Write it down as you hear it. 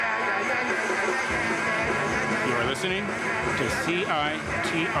listening to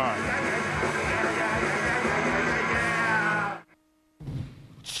CITR.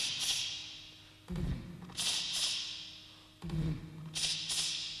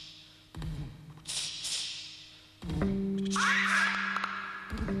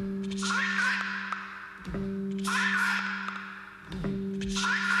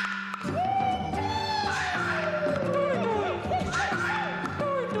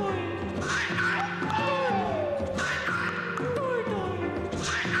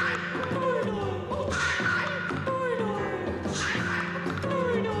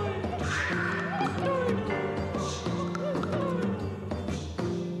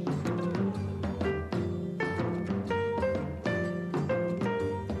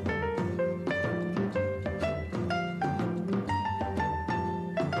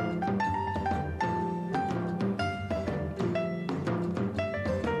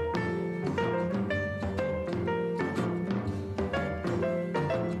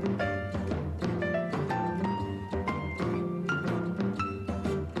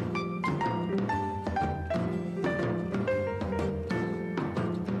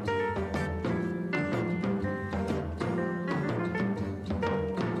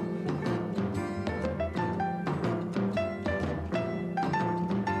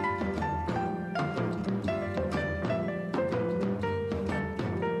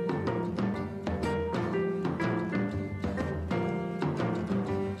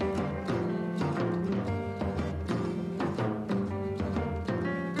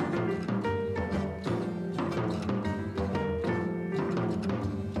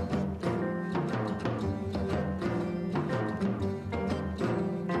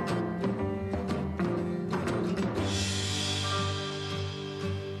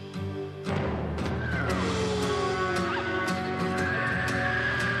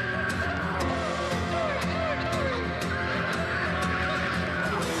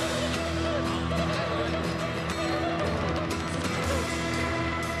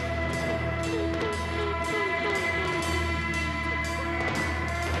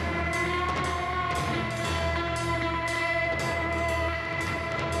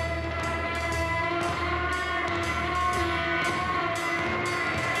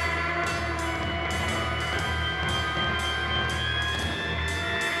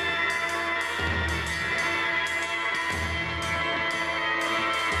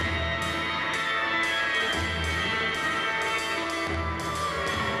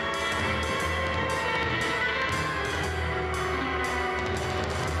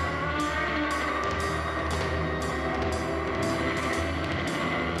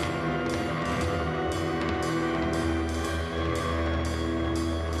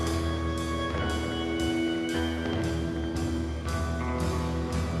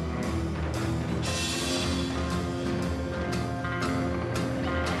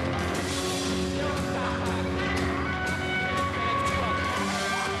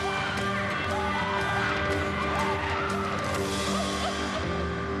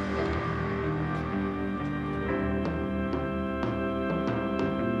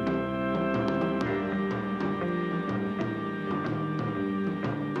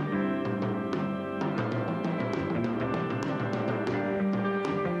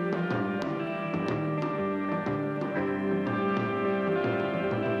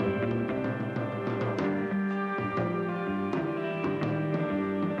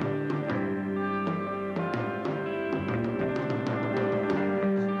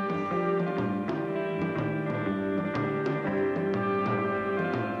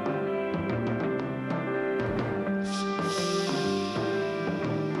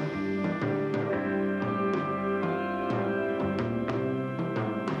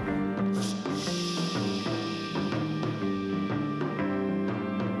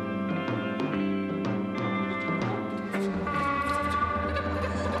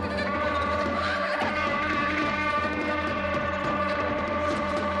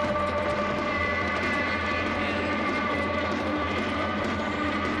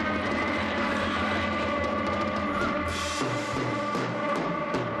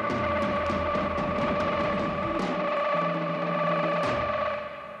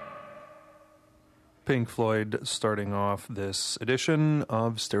 Pink Floyd starting off this edition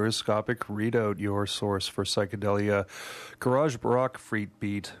of Stereoscopic Readout, your source for psychedelia, garage rock, freak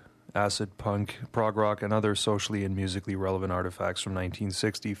beat, acid punk, prog rock, and other socially and musically relevant artifacts from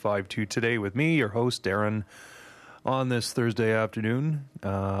 1965 to today with me, your host, Darren, on this Thursday afternoon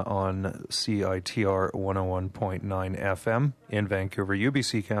on CITR 101.9 FM in Vancouver,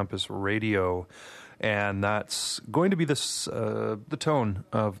 UBC Campus Radio. And that's going to be this. The tone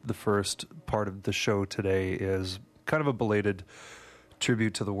of the first part of the show today is kind of a belated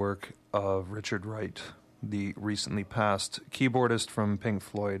tribute to the work of Richard Wright, the recently passed keyboardist from Pink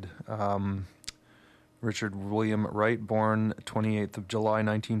Floyd. Richard William Wright, born 28th of July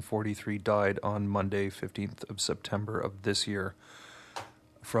 1943, died on Monday 15th of September of this year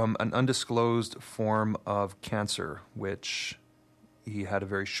from an undisclosed form of cancer, which he had a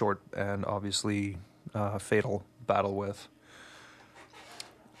very short and obviously fatal battle with.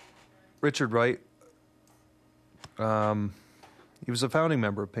 Richard Wright, he was a founding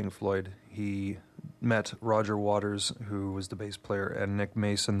member of Pink Floyd. He met Roger Waters, who was the bass player, and Nick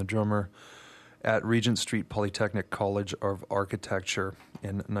Mason, the drummer, at Regent Street Polytechnic College of Architecture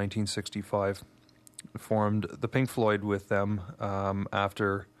in 1965. Formed the Pink Floyd with them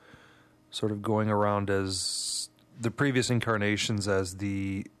after sort of going around as the previous incarnations as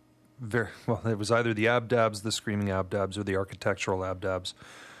it was either the Abdabs, the Screaming Abdabs, or the Architectural Abdabs.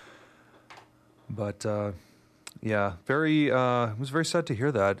 But yeah, it was very sad to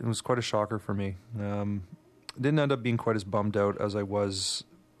hear that. It was quite a shocker for me. Didn't end up being quite as bummed out as I was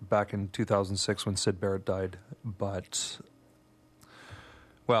back in 2006 when Syd Barrett died. But,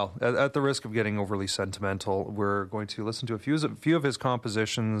 well, at the risk of getting overly sentimental, we're going to listen to a few of his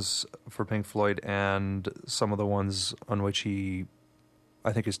compositions for Pink Floyd and some of the ones on which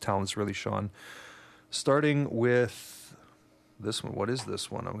I think his talents really shone. Starting with this one. What is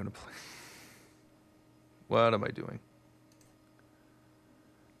this one I'm going to play? What am I doing?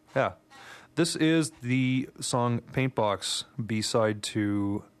 Yeah. This is the song Paintbox, B-side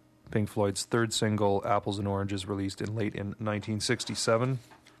to Pink Floyd's third single, Apples and Oranges, released late in 1967.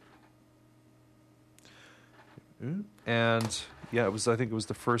 And yeah, I think it was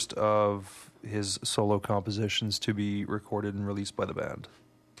the first of his solo compositions to be recorded and released by the band.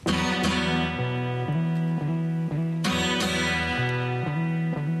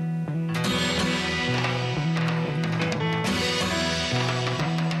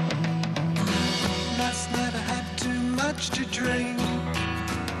 To drink,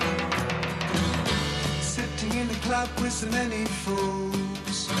 sitting in a club with so many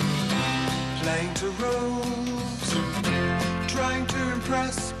fools, playing to rules, trying to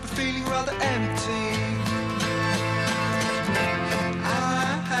impress but feeling rather empty.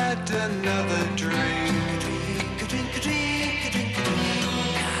 I had another drink, a drink, a drink, a drink, a drink, a drink.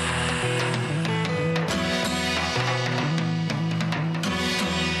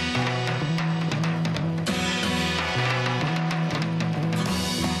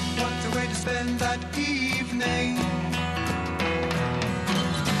 Spend that evening,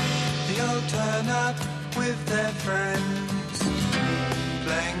 they all turn up with their friends,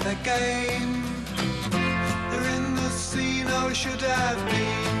 playing the game. They're in the scene I should have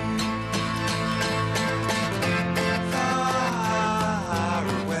been, far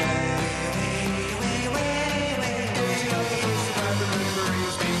away, way, way, way. Getting up the place where the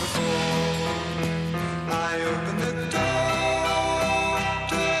memories been before. I opened the door.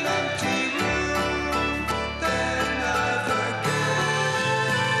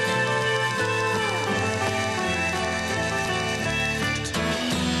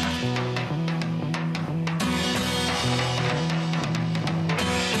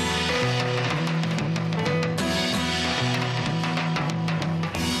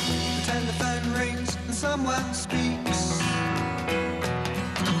 Someone speaks.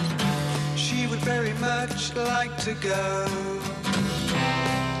 She would very much like to go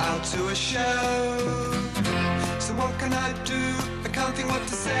out to a show. So what can I do? I can't think what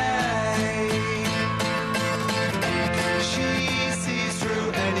to say. She sees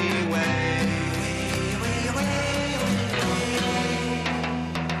through anyway.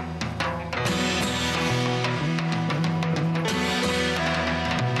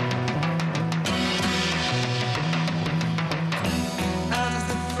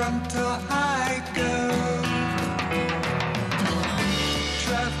 Till I go,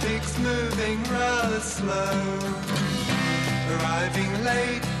 traffic's moving rather slow, arriving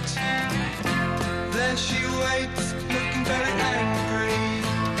late, there she waits, looking very angry,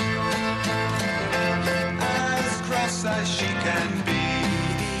 as cross as she can be,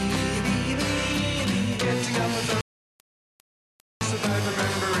 getting on with the about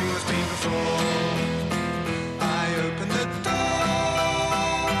remembering what's been before. I open the door.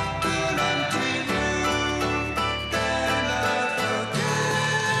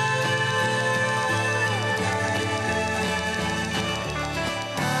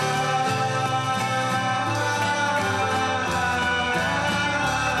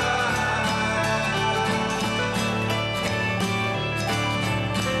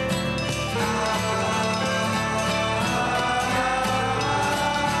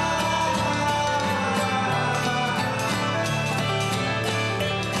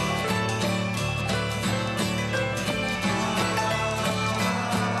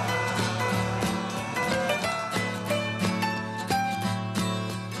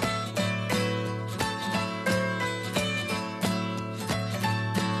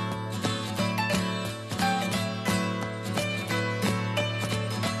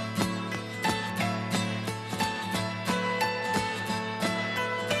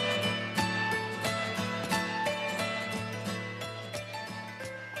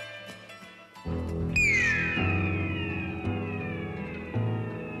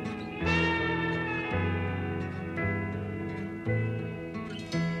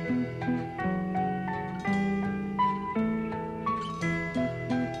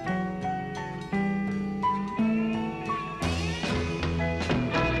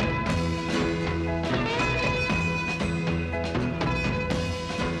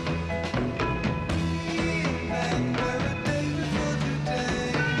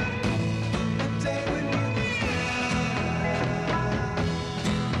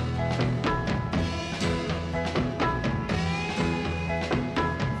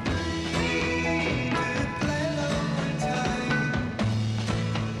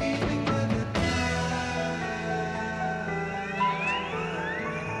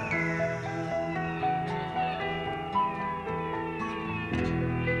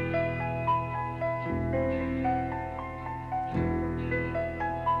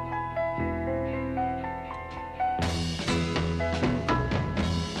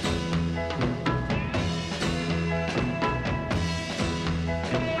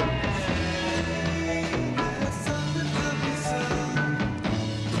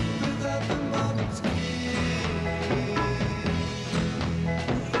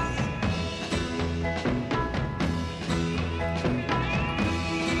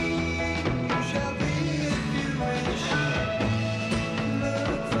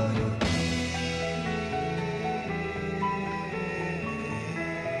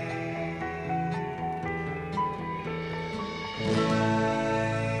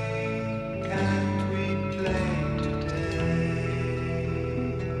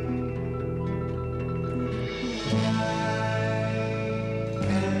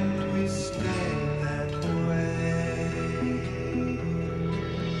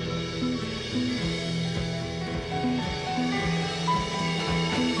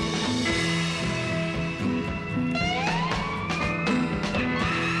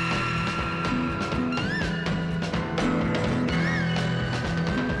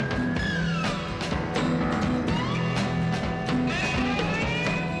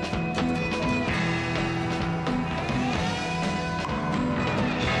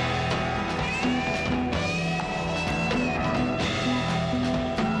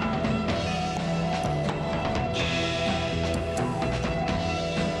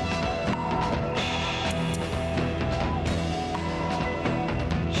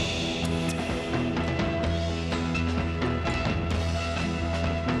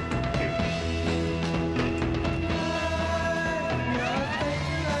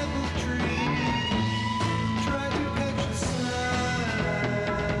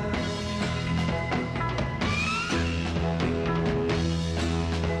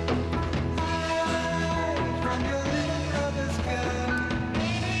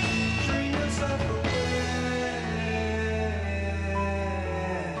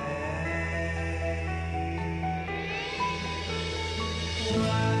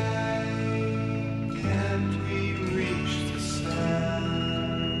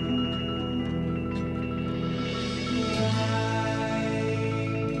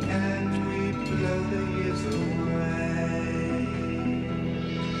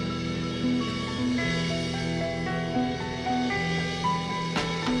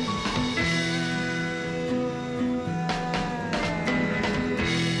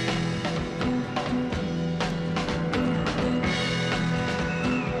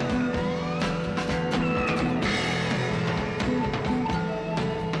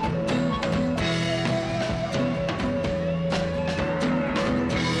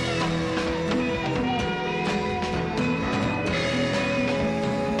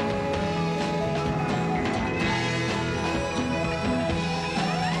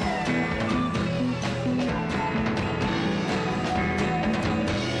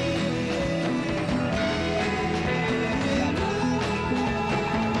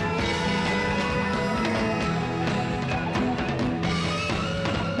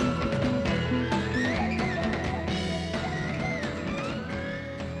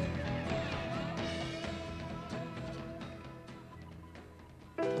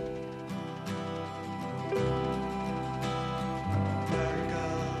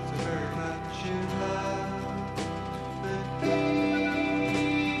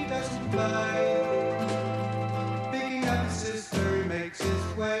 makes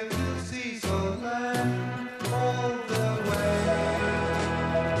his way to Seesaw Land all the way.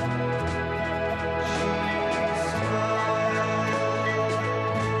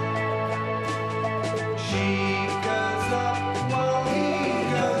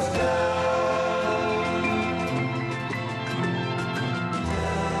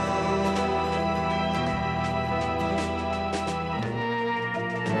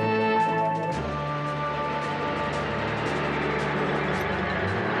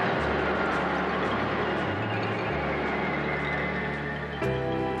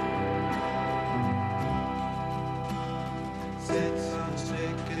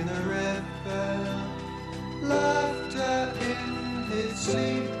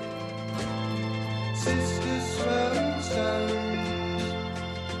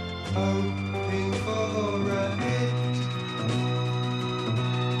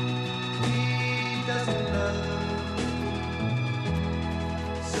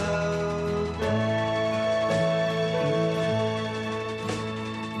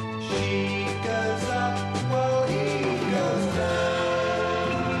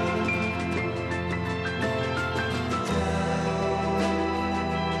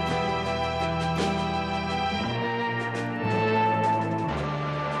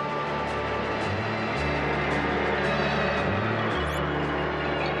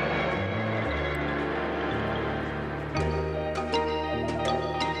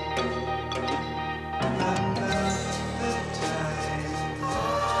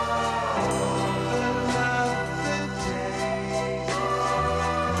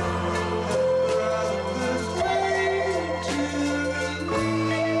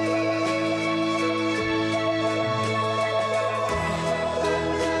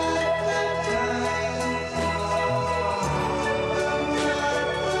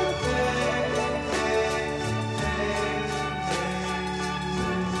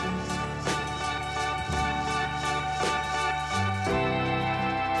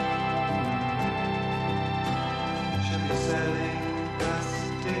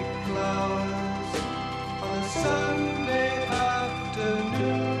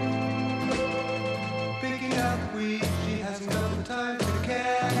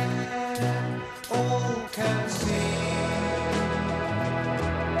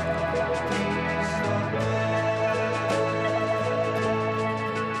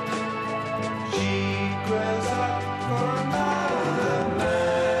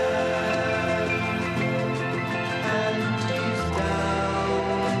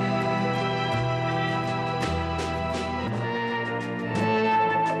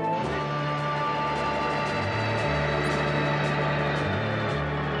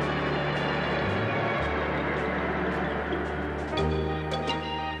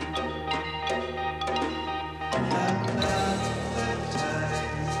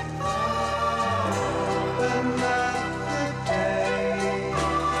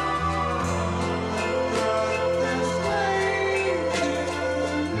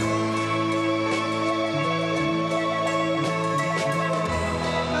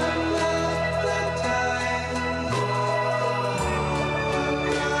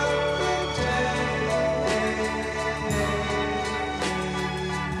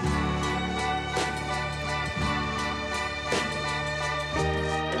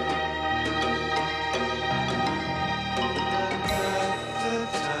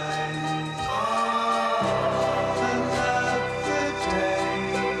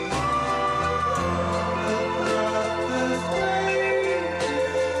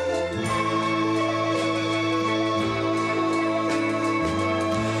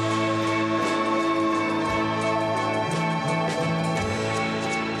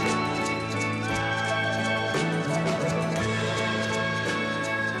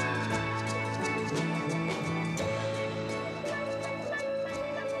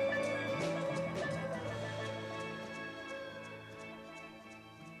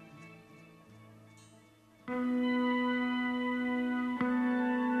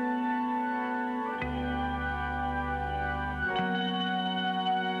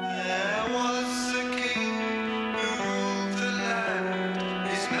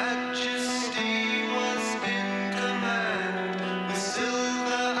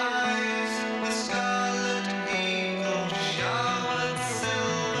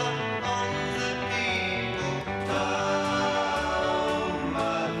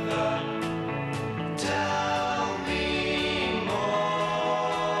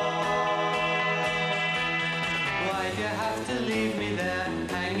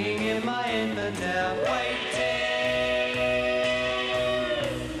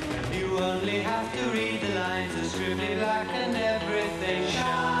 Only have to read the lines, are scribbly black and everything.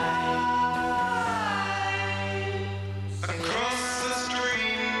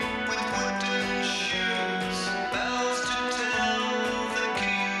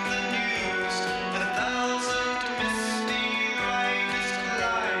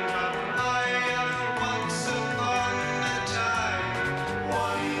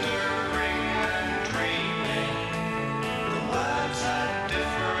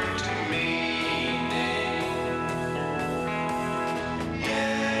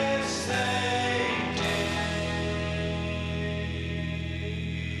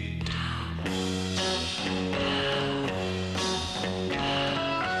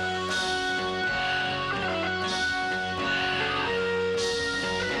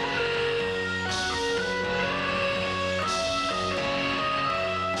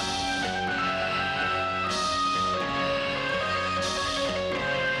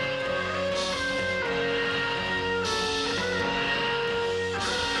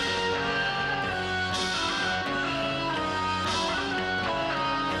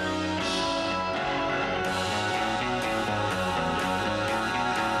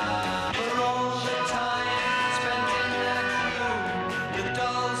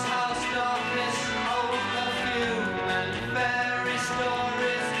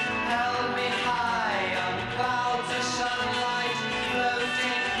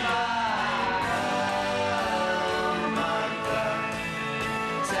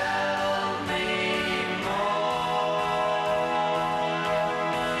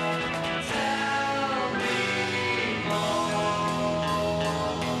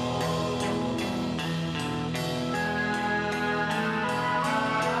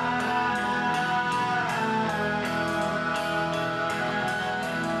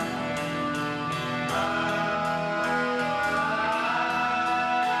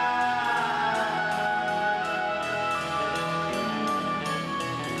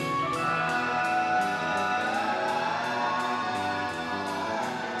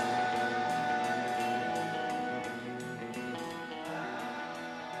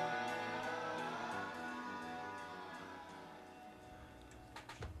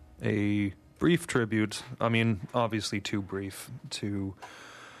 a brief tribute. I mean, obviously too brief to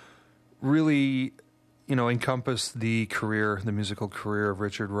really, encompass the musical career of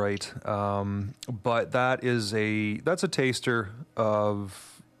Richard Wright. But that's a taster of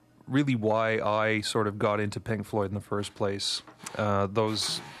really why I sort of got into Pink Floyd in the first place.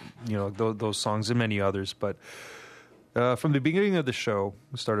 Those songs and many others. But from the beginning of the show,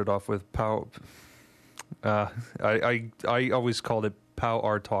 we started off with Pow. I always called it Pow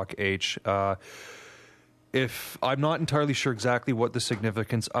Artok H. If I'm not entirely sure exactly what the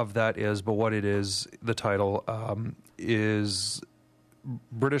significance of that is, but what it is, the title is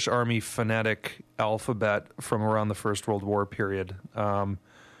British Army phonetic alphabet from around the First World War period.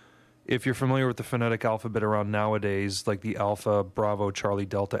 If you're familiar with the phonetic alphabet around nowadays, like the Alpha, Bravo, Charlie,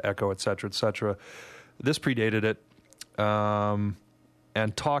 Delta, Echo, etc., this predated it. And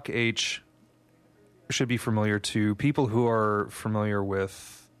Talk H should be familiar to people who are familiar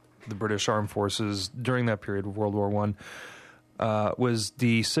with the British Armed Forces during that period of World War I, was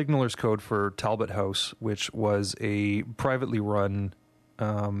the signaler's code for Talbot House, which was a privately run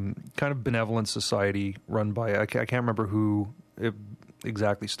kind of benevolent society run by, I can't remember who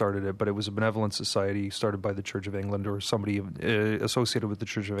exactly started it, but it was a benevolent society started by the Church of England or somebody associated with the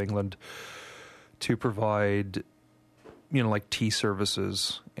Church of England to provide, like tea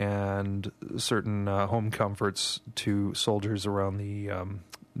services and certain home comforts to soldiers around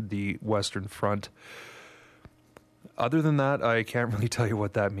the Western Front. Other than that, I can't really tell you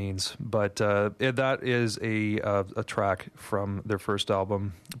what that means, but that is a track from their first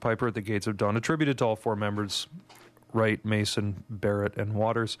album, Piper at the Gates of Dawn, attributed to all four members, Wright, Mason, Barrett, and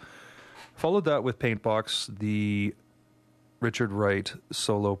Waters. Followed that with Paintbox, the Richard Wright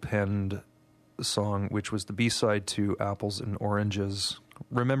solo penned song, which was the B-side to Apples and Oranges.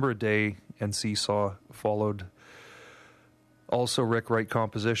 Remember a Day and Seesaw followed. Also Rick Wright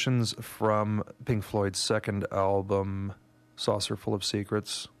compositions from Pink Floyd's second album, Saucer Full of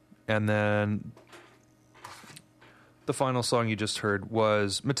Secrets. And then the final song you just heard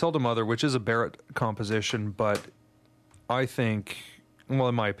was Matilda Mother, which is a Barrett composition, but I think, well,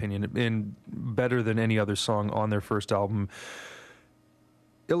 in my opinion, better than any other song on their first album,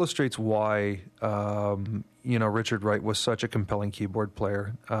 illustrates why, Richard Wright was such a compelling keyboard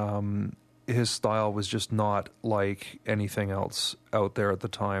player. His style was just not like anything else out there at the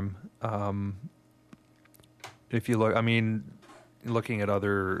time. If you look, looking at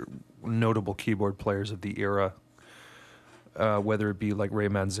other notable keyboard players of the era, whether it be like Ray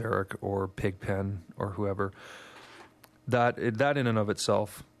Manzarek or Pigpen or whoever, that in and of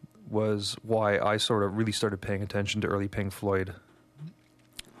itself was why I sort of really started paying attention to early Pink Floyd.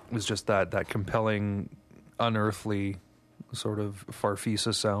 It was just that compelling, unearthly sort of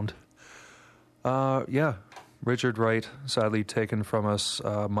Farfisa sound. Richard Wright, sadly taken from us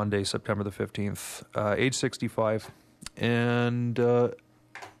Monday, September the 15th, age 65. And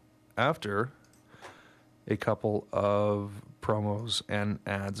after a couple of promos and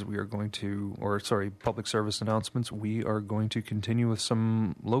ads, public service announcements, we are going to continue with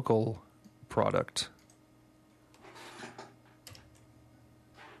some local product.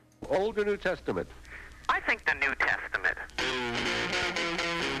 Old or New Testament? I think the New Testament.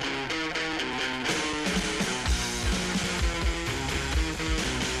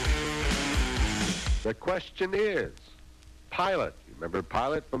 The question is, Pilate. You remember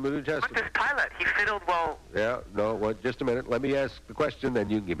Pilate from the New Testament? What does Pilate? He fiddled well. Yeah, no, well, just a minute. Let me ask the question, then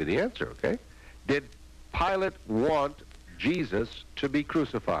you can give me the answer, okay? Did Pilate want Jesus to be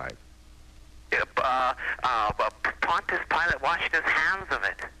crucified? Pontius Pilate washed his hands of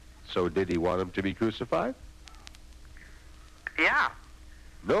it. So did he want him to be crucified? Yeah.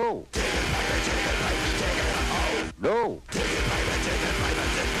 No. No.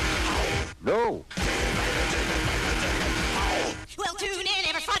 No. Well, tune in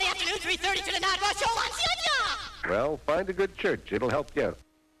every Friday afternoon, 3:30 to the Night Rush Show on CNR. Well, find a good church. It'll help you out.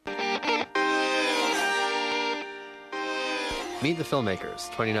 Meet the Filmmakers,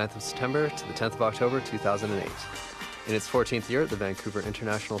 29th of September to the 10th of October, 2008. In its 14th year at the Vancouver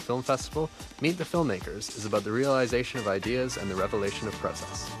International Film Festival, Meet the Filmmakers is about the realization of ideas and the revelation of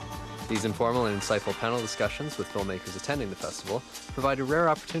process. These informal and insightful panel discussions with filmmakers attending the festival provide a rare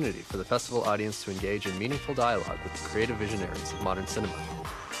opportunity for the festival audience to engage in meaningful dialogue with the creative visionaries of modern cinema.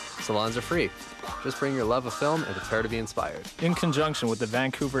 Salons are free. Just bring your love of film and prepare to be inspired. In conjunction with the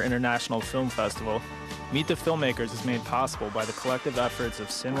Vancouver International Film Festival, Meet the Filmmakers is made possible by the collective efforts of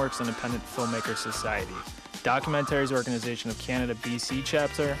Cinworks Independent Filmmakers Society, Documentaries Organization of Canada BC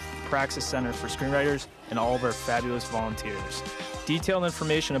Chapter, Praxis Center for Screenwriters, and all of our fabulous volunteers. Detailed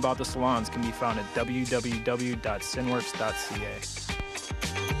information about the salons can be found at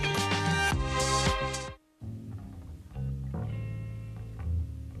www.cinworks.ca.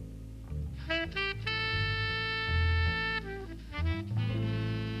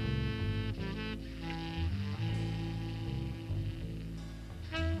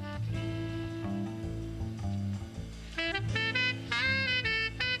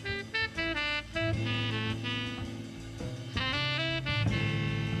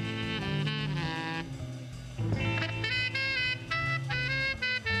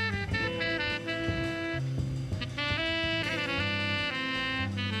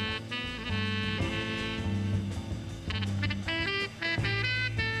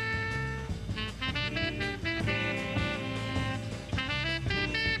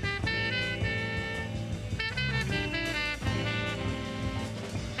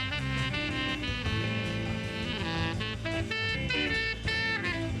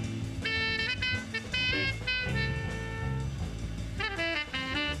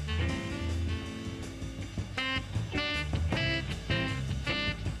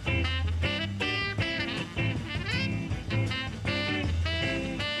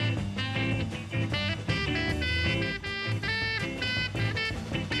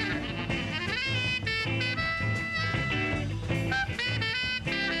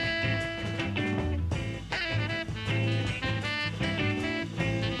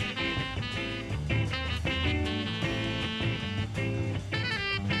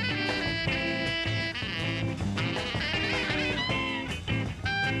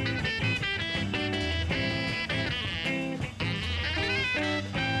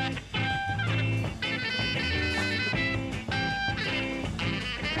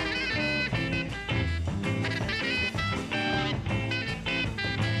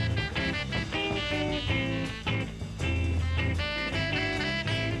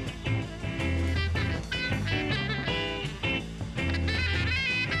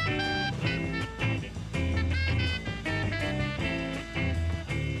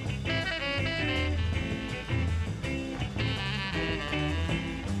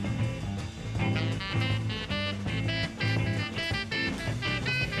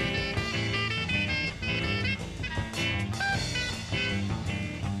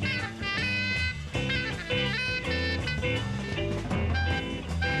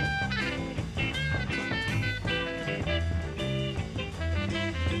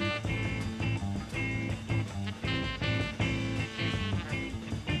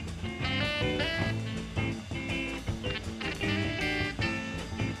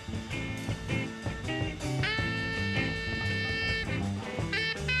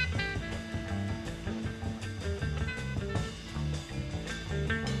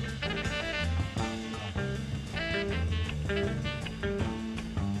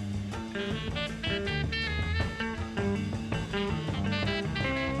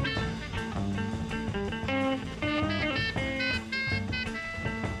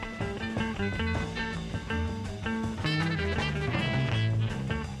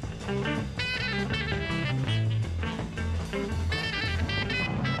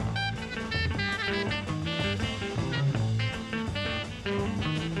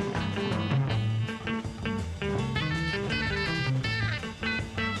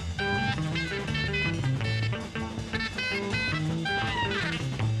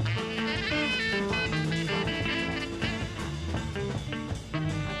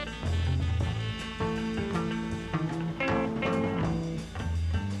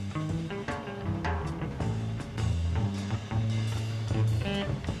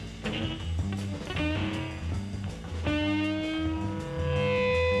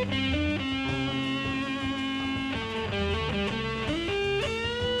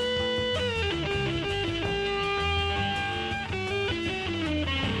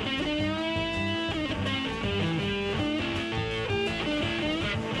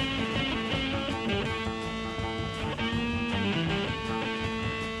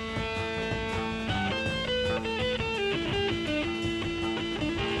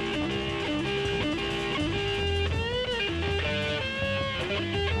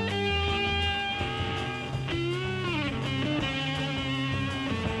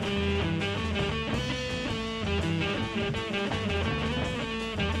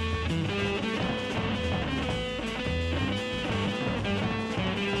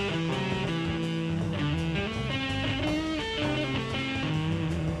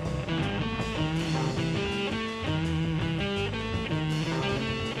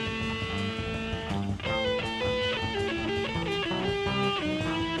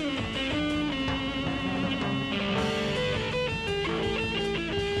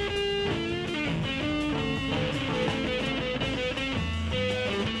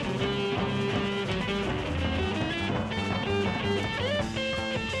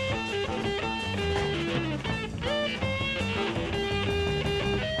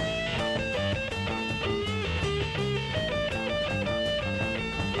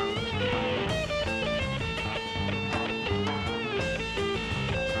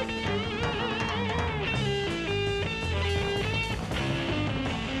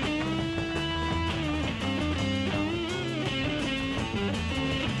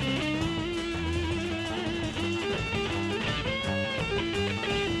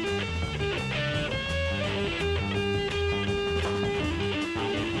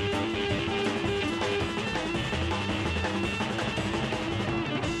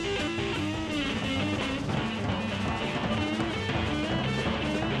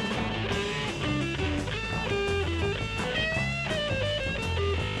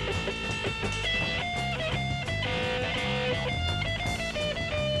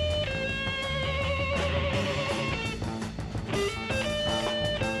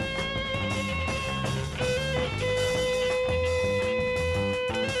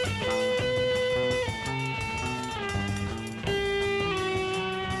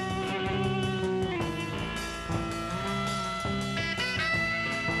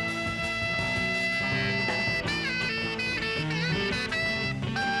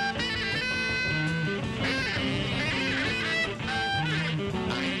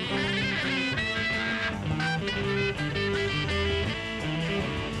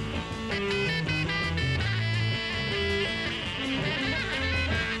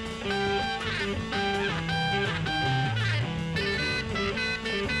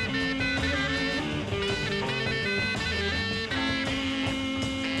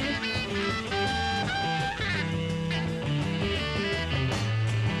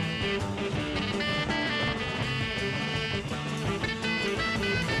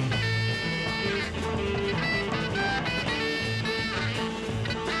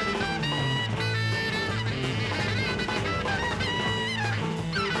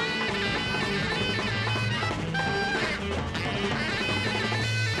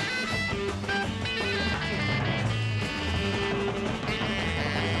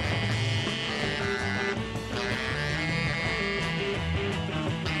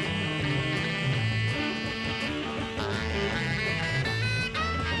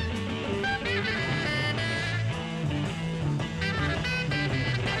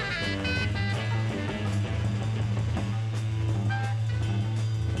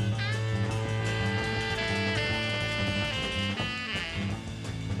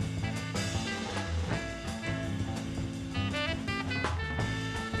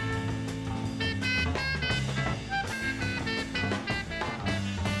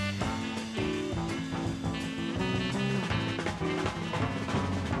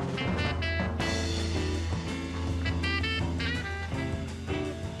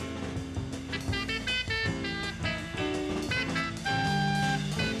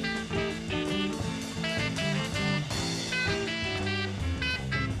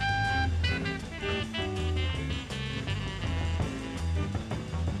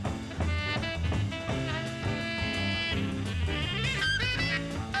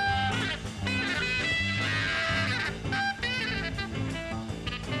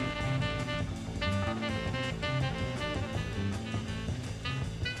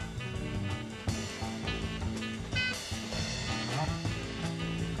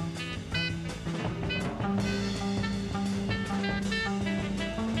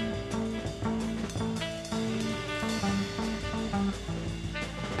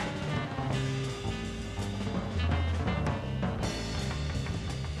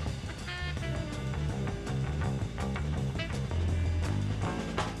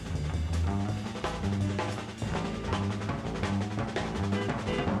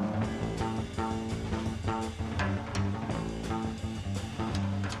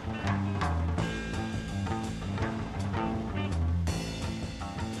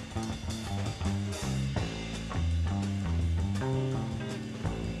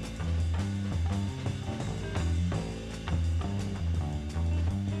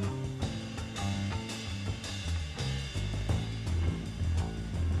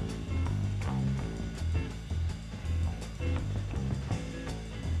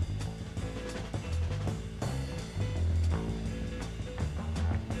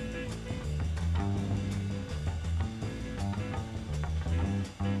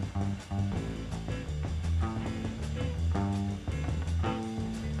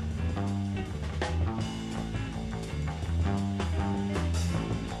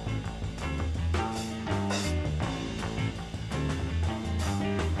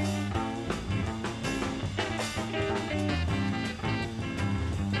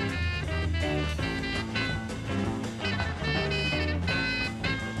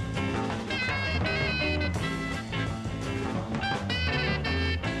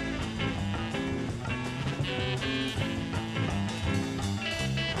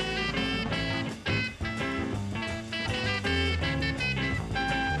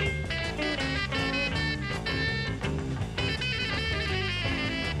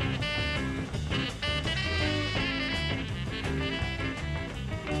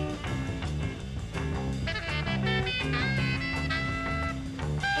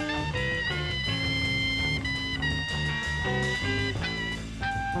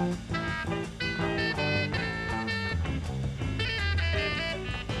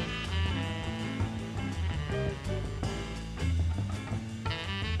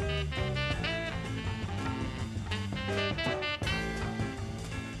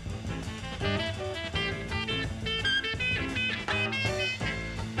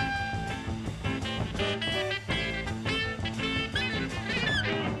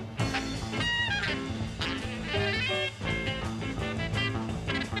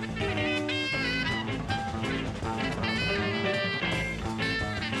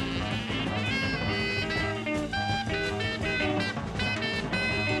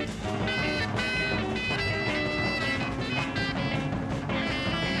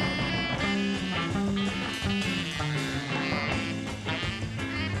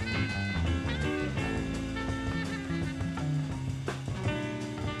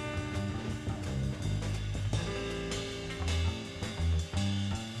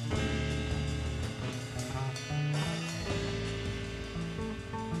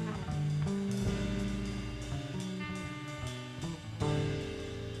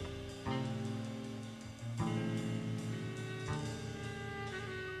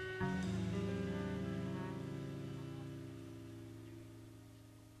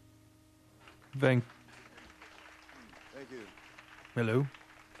 Thank you. Hello.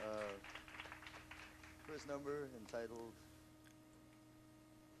 First number entitled.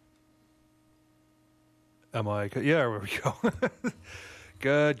 Am I? Yeah, there we go.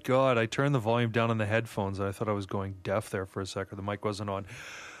 Good God, I turned the volume down on the headphones and I thought I was going deaf there for a second. The mic wasn't on.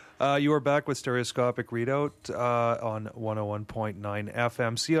 You are back with Stereoscopic Readout on 101.9 FM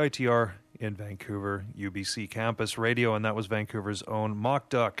CITR in Vancouver, UBC Campus Radio, and that was Vancouver's own Mock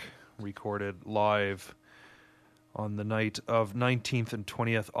Duck, recorded live on the night of 19th and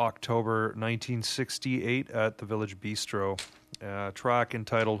 20th October 1968 at the Village Bistro. Track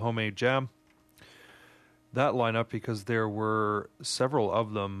entitled Homemade Jam. That lineup, because there were several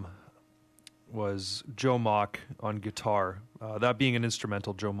of them, was Joe Mock on guitar. That being an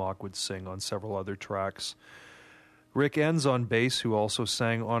instrumental, Joe Mock would sing on several other tracks. Rick Enns on bass, who also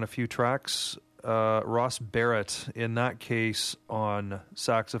sang on a few tracks. Ross Barrett, in that case, on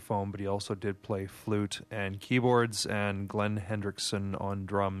saxophone, but he also did play flute and keyboards, and Glenn Hendrickson on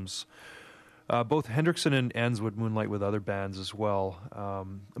drums. Both Hendrickson and Enns would moonlight with other bands as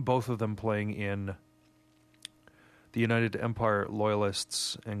well, both of them playing in the United Empire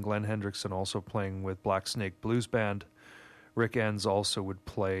Loyalists, and Glenn Hendrickson also playing with Black Snake Blues Band. Rick Enns also would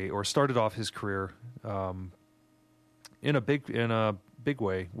play, or started off his career in a big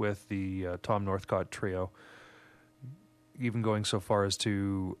way with the Tom Northcott Trio, even going so far as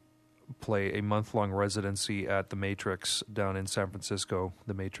to play a month-long residency at the Matrix down in San Francisco,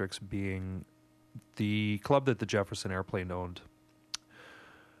 the Matrix being the club that the Jefferson Airplane owned.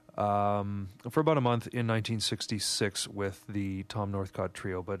 For about a month in 1966 with the Tom Northcott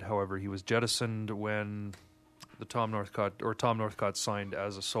Trio, but however, he was jettisoned when the Tom Northcott signed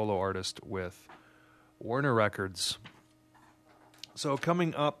as a solo artist with Warner Records. So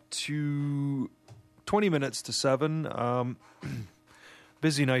coming up to 20 minutes to 7,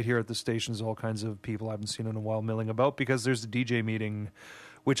 busy night here at the stations. All kinds of people I haven't seen in a while milling about because there's a DJ meeting,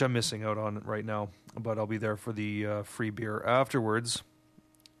 which I'm missing out on right now, but I'll be there for the free beer afterwards.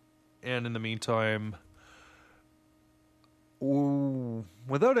 And in the meantime,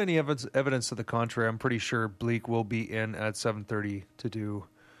 without any evidence to the contrary, I'm pretty sure Bleak will be in at 7:30 to do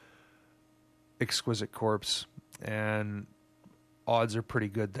Exquisite Corpse. And odds are pretty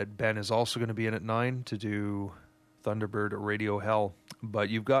good that Ben is also going to be in at 9 to do Thunderbird Radio Hell. But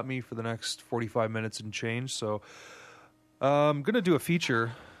you've got me for the next 45 minutes and change. So I'm going to do a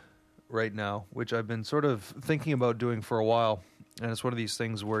feature right now, which I've been sort of thinking about doing for a while. And it's one of these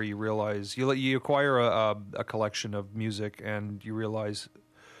things where you realize you acquire a collection of music, and you realize,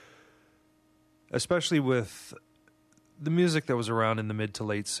 especially with the music that was around in the mid to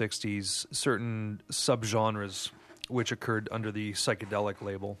late 60s, certain subgenres which occurred under the psychedelic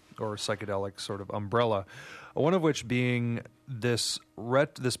label or psychedelic sort of umbrella. One of which being this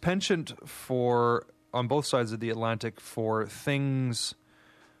penchant for, on both sides of the Atlantic, for things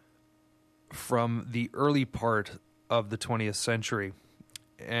from the early part of the 20th century.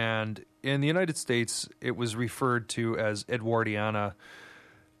 And in the United States, it was referred to as Edwardiana,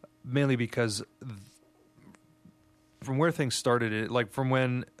 mainly because from where things started, like from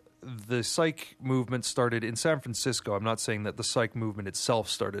when the psych movement started in San Francisco. I'm not saying that the psych movement itself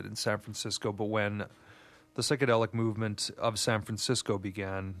started in San Francisco, but when the psychedelic movement of San Francisco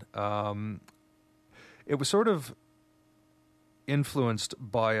began, it was sort of influenced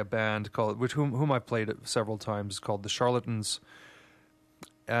by a band called, whom I played several times, called the Charlatans.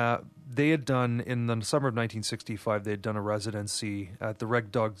 They had done, in the summer of 1965, they had done a residency at the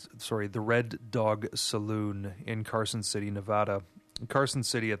Red Dog Saloon in Carson City, Nevada. Carson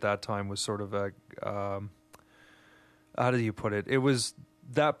City at that time was sort of a, how do you put it? It was,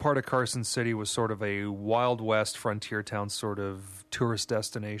 that part of Carson City was sort of a Wild West frontier town sort of tourist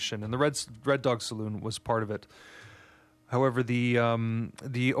destination, and the Red Dog Saloon was part of it. However, the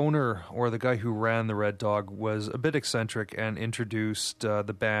owner, or the guy who ran the Red Dog, was a bit eccentric and introduced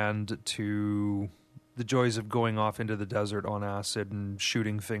the band to the joys of going off into the desert on acid and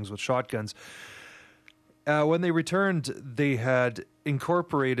shooting things with shotguns. When they returned, they had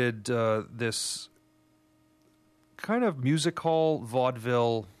incorporated this kind of music hall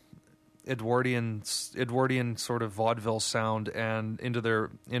vaudeville, Edwardian sort of vaudeville sound, and into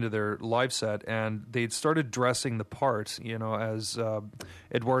their live set, and they'd started dressing the part, as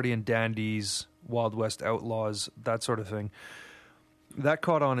Edwardian dandies, Wild West outlaws, that sort of thing. That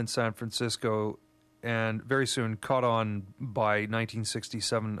caught on in San Francisco, and very soon caught on by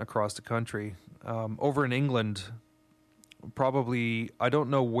 1967 across the country. Over in England, probably, I don't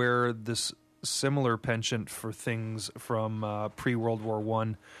know where this similar penchant for things from pre-World War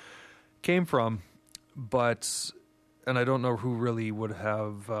I came from, and I don't know who really would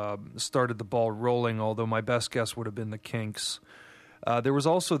have started the ball rolling, although my best guess would have been the Kinks. There was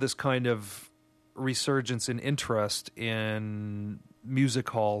also this kind of resurgence in interest in music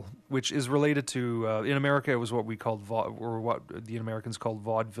hall, which is related to, in America, it was what we called, or what the Americans called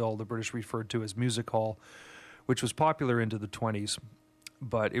vaudeville, the British referred to as music hall, which was popular into the 20s,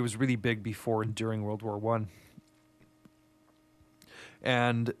 but it was really big before and during World War I.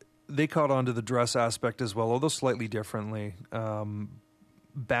 And they caught on to the dress aspect as well, although slightly differently.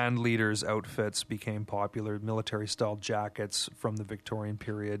 Band leaders' outfits became popular, military-style jackets from the Victorian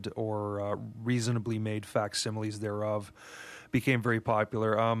period or reasonably made facsimiles thereof became very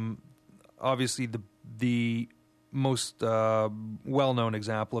popular. Obviously, the most well-known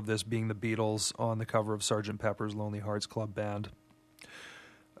example of this being the Beatles on the cover of Sgt. Pepper's Lonely Hearts Club Band.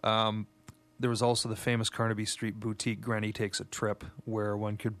 There was also the famous Carnaby Street boutique Granny Takes a Trip, where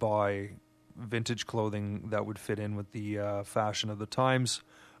one could buy vintage clothing that would fit in with the fashion of the times,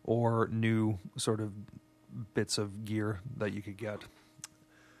 or new sort of bits of gear that you could get.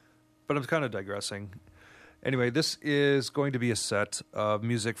 But I'm kind of digressing. Anyway, this is going to be a set of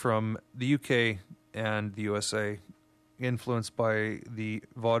music from the UK and the USA, influenced by the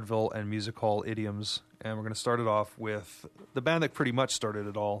vaudeville and music hall idioms. And we're going to start it off with the band that pretty much started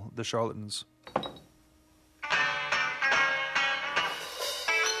it all, the Charlatans.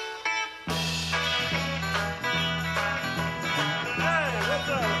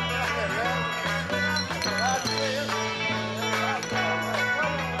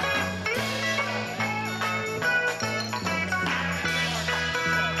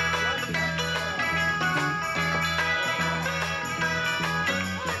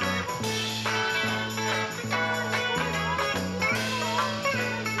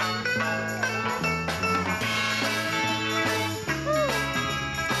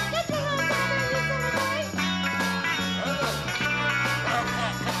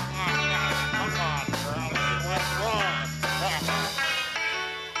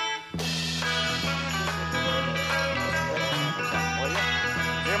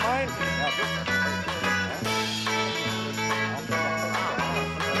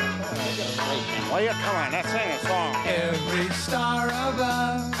 Well, yeah, come on, let's sing a song. Every star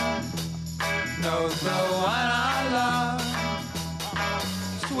above knows the one I love.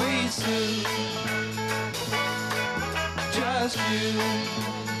 Sweet Sue, just you.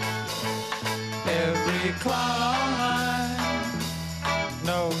 Every cloud on high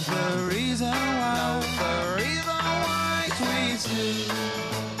knows the reason why. Sweet Sue,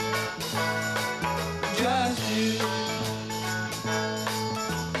 just you.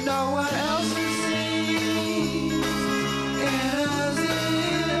 No one else sees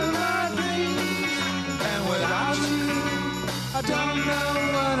innocent in my dreams, and without you, I don't know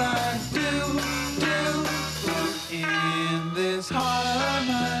what I'd do in this heart of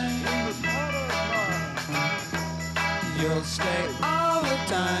mine. You'll stay all the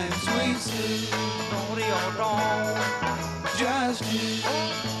time, sweet Sue. Just you.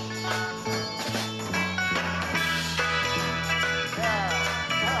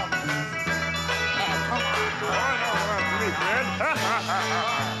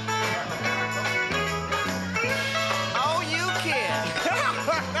 Oh, you kid.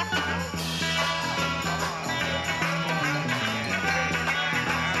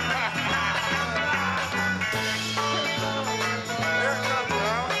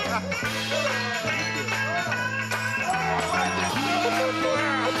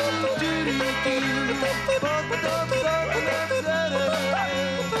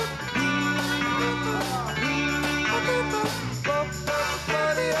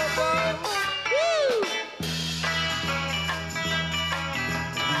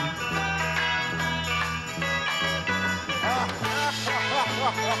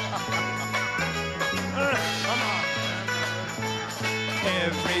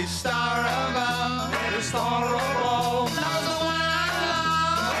 Every star above, every star above, knows the one I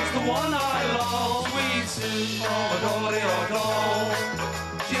love, knows the one I love. Sweet Sue, oh,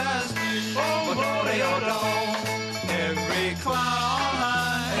 just you, oh, every cloud on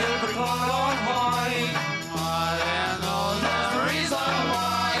high, every cloud on high, and all the reason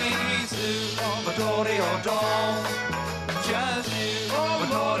why. Sweet Sue, oh, just you, oh,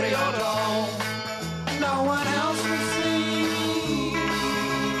 no one else will see.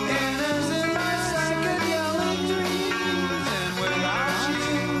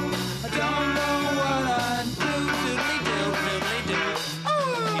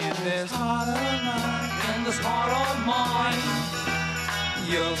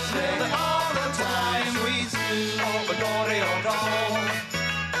 You'll stay all the time, sweet Sue,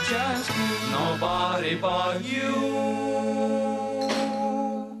 just nobody but you.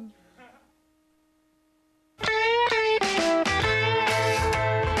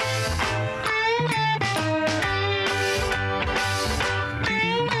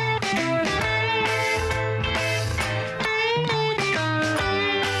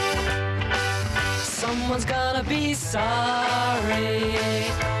 Someone's gonna be sorry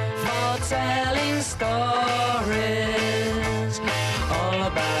for telling stories all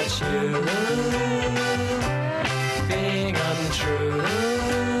about you being untrue.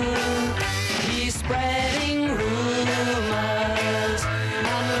 He's spreading rumors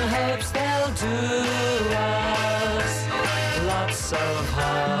and hopes they'll do us lots of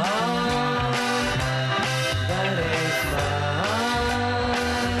harm. That ain't fun.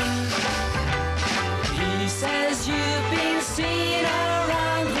 He says you've been seen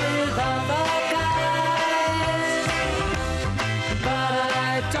around with other guys, but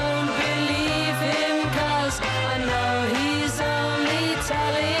I don't believe him 'cause I know he's only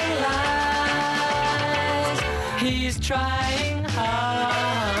telling lies. He's trying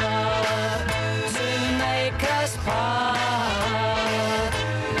hard to make us part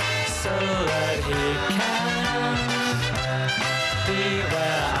so that he can be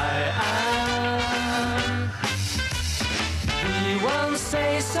where I am. He won't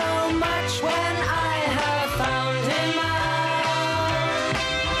say so much when I have found him out.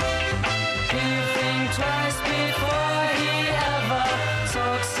 He'll think twice before he ever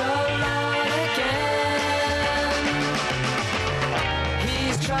talks so loud again.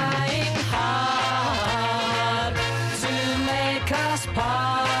 He's trying hard to make us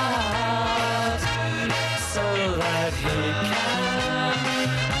part so that he can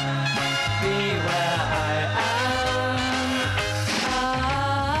be where I am.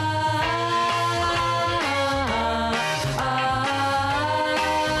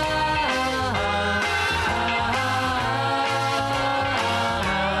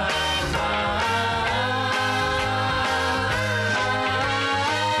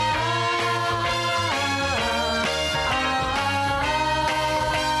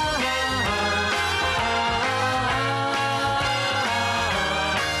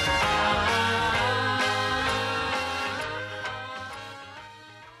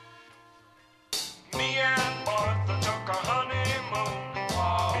 Me and Martha took our honeymoon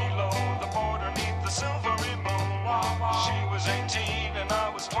below the border 'neath the silvery moon. She was 18 and I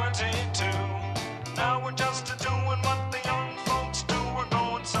was 22. Now we're just doing what the young folks do. We're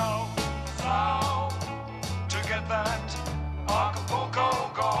going south, south to get that Acapulco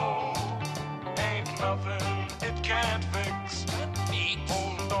gold. Ain't nothing it can't fix.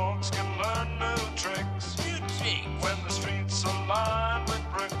 Old dogs can learn new tricks when the streets are lined with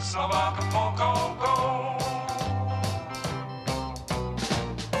bricks of Acapulco gold.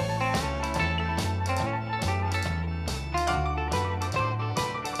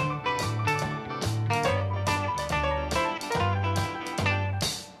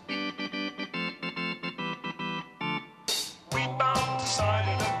 We bout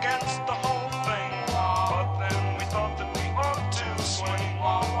decided against the whole thing, but then we thought that we ought to swing.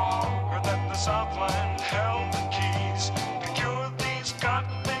 Heard that the Southland held the keys to cure these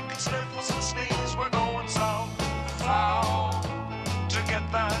cotton-picking sniffles and sneeze. We're going south, south to get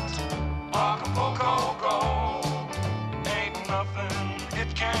that Acapulco gold. Ain't nothing it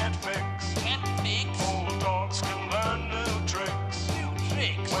can't fix. Old dogs can learn new tricks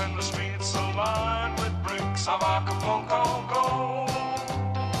when the streets are lined with bricks of Acapulco gold.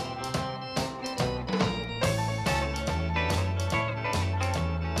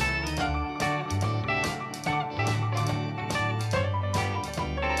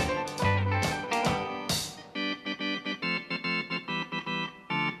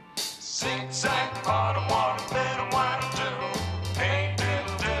 Zigzag, bottom water, little white do. Hey,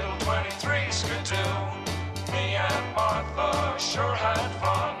 diddle, diddle, 23 skidoo. Me and Martha sure had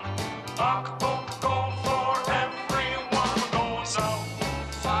fun. Acapulco gold for everyone. We're going south,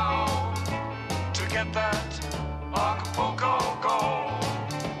 south to get that Acapulco gold.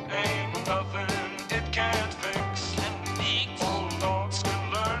 Ain't nothing it can't fix. Old dogs can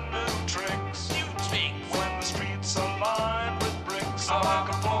learn new tricks when the streets are lined with bricks of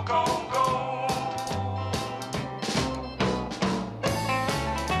Acapulco gold.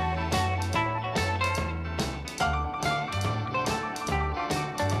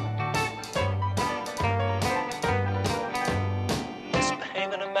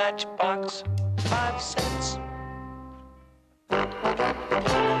 Misbehaving a matchbox, 5 cents.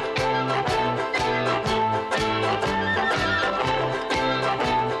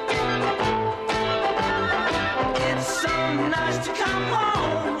 It's so nice to come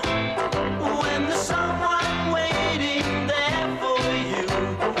home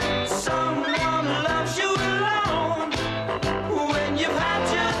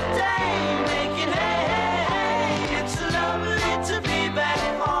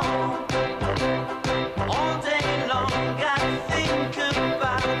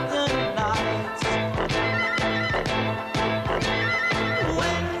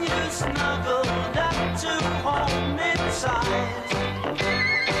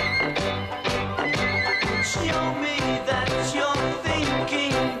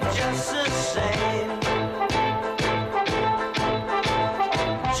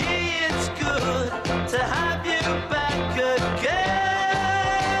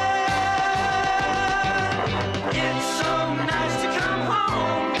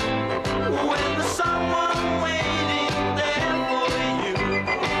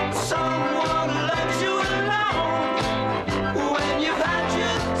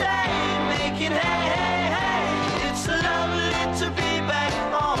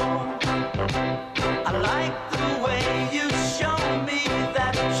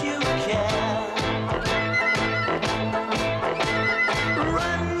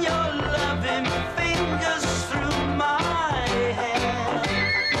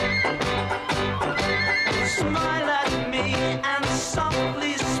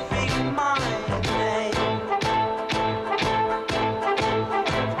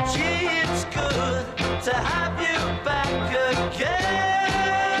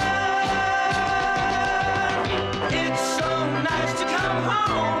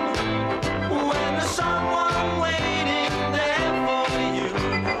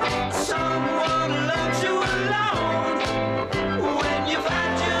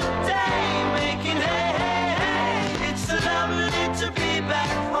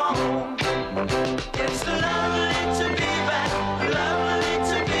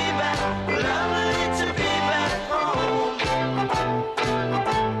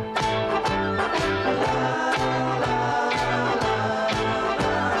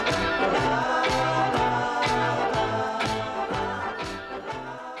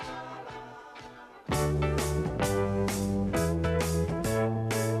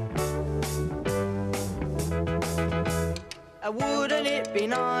It'd be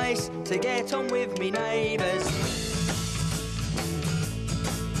nice to get on with me neighbours,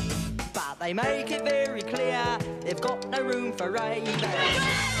 but they make it very clear they've got no room for ravers.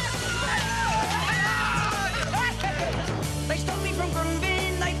 They stop me from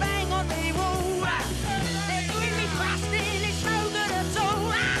grooving, they bang on the wall. They're doing me thrusting, it's no good at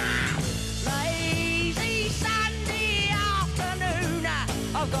all. Lazy Sunday afternoon,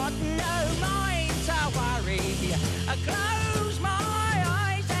 I've got no mind to worry. I close my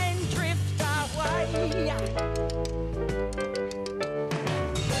eyes and drift away.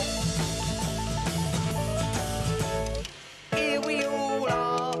 Here we all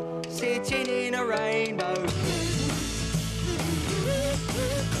are, sitting in a rainbow.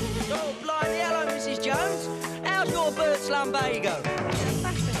 Oh, blimey, hello, Mrs. Jones. How's your bird lumbago?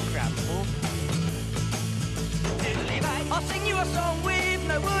 I'll sing you a song with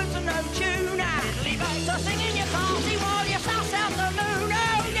no words and no tune. So sing in your party while you suss out the moon.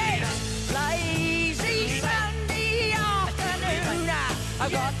 Oh, yes. Lazy Sunday afternoon.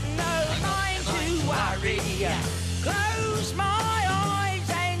 I've got no mind to worry. Close my eyes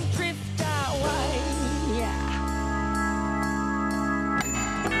and drift away.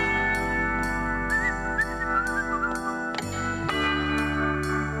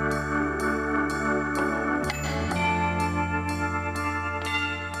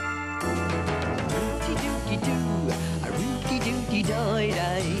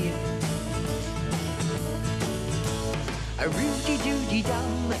 A rooty doody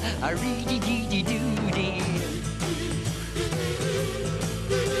dum, a reedy deedy doody.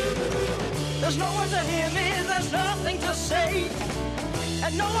 There's no one to hear me, there's nothing to say,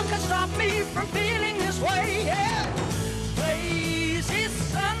 and no one can stop me from feeling this way. Yeah. Lazy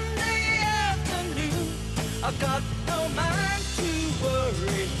Sunday afternoon, I've got no mind to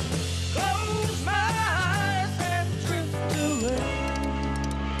worry. Close my eyes and drift away.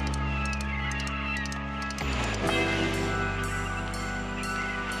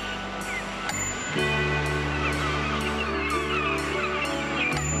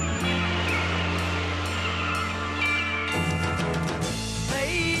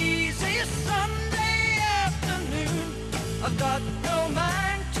 I've got no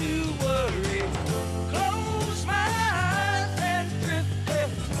mind to worry. Close my eyes and drift away.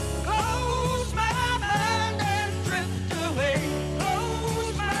 Close my mind and drift away.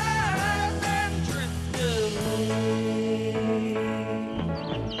 Close my eyes and drift away.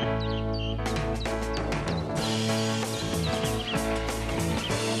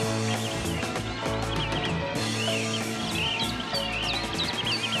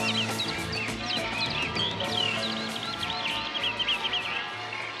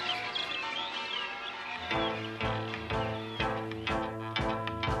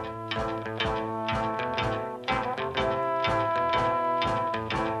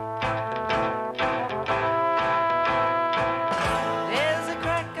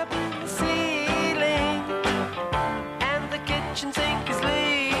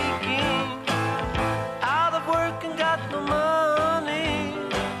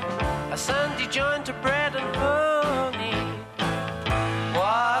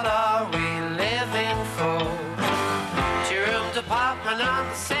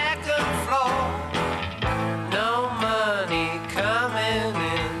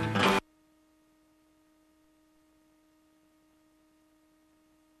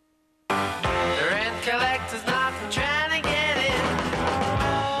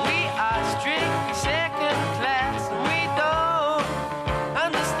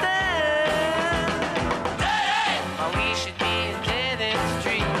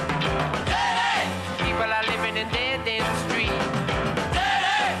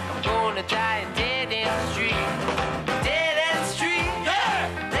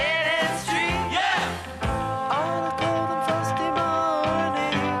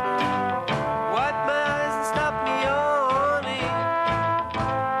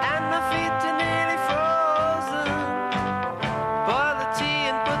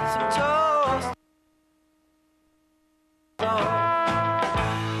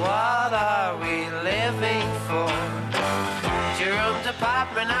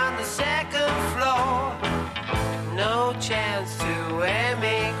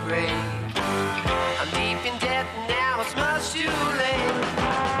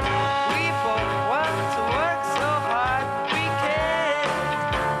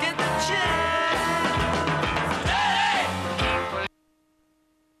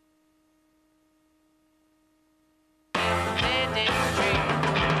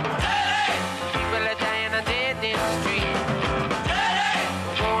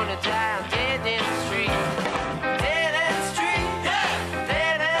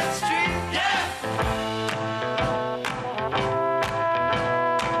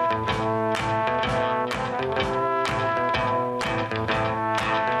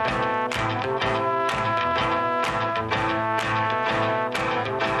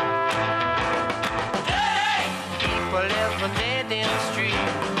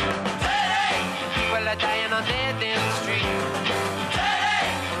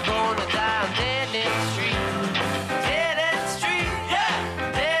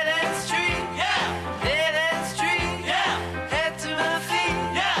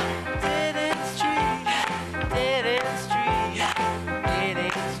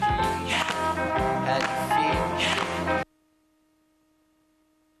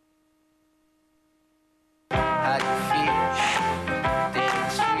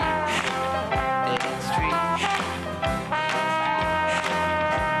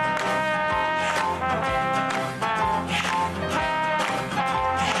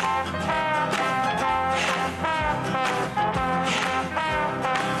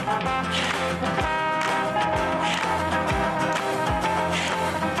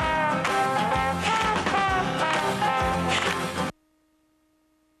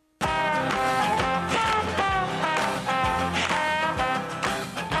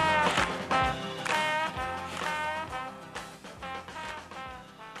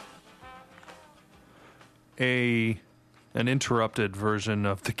 an interrupted version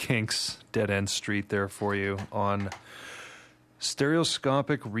of the Kinks' Dead End Street there for you on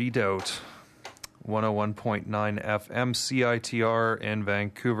Stereoscopic Redoubt, 101.9 FM CITR in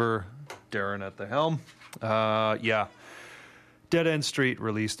Vancouver. Darren at the helm. Dead End Street,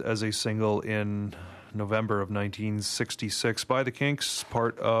 released as a single in November of 1966 by the Kinks,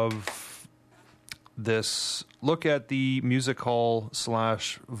 part of this look at the music hall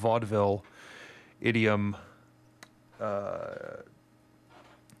 / vaudeville idiom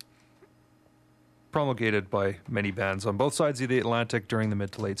promulgated by many bands on both sides of the Atlantic during the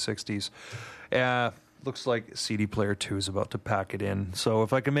mid to late 60s. Looks like CD Player 2 is about to pack it in. So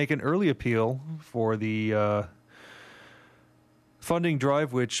if I can make an early appeal for the funding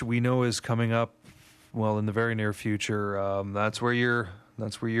drive, which we know is coming up, well, in the very near future, that's where your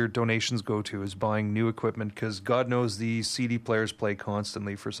donations go to, is buying new equipment, because God knows these CD players play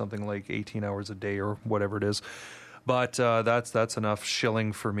constantly for something like 18 hours a day or whatever it is. But that's enough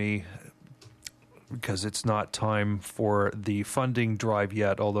shilling for me, because it's not time for the funding drive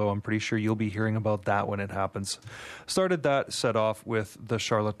yet, although I'm pretty sure you'll be hearing about that when it happens. Started that set off with The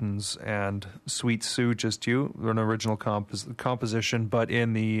Charlatans and Sweet Sue, Just You, an original composition, but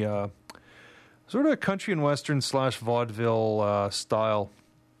in the sort of country and western / vaudeville style.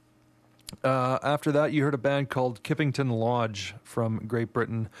 After that, you heard a band called Kippington Lodge from Great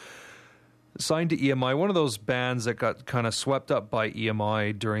Britain, signed to EMI, one of those bands that got kind of swept up by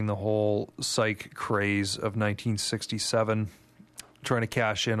EMI during the whole psych craze of 1967, trying to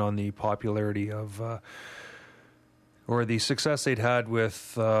cash in on the popularity of, or the success they'd had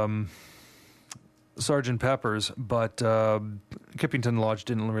with Sgt. Pepper's, but Kippington Lodge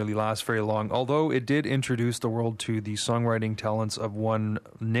didn't really last very long, although it did introduce the world to the songwriting talents of one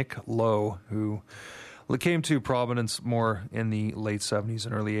Nick Lowe, who came to prominence more in the late 70s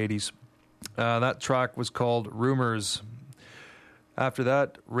and early 80s. That track was called Rumors. After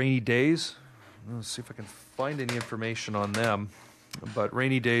that, Rainy Days. Let's see if I can find any information on them. But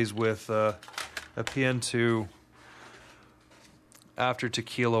Rainy Days with a pin to After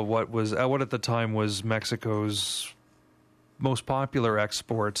Tequila, what at the time was Mexico's most popular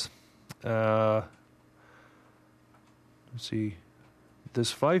export. Let's see.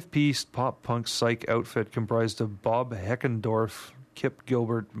 This 5-piece pop-punk psych outfit comprised of Bob Heckendorf, Kip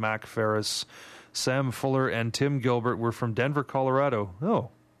Gilbert, Mac Ferris, Sam Fuller, and Tim Gilbert were from Denver, Colorado. Oh,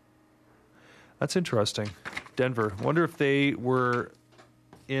 that's interesting. Denver. Wonder if they were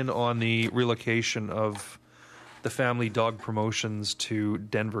in on the relocation of the Family Dog Promotions to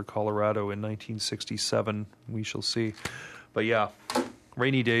Denver, Colorado in 1967. We shall see. But yeah,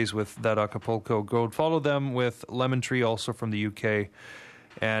 Rainy Days with That Acapulco Gold. Follow them with Lemon Tree, also from the UK,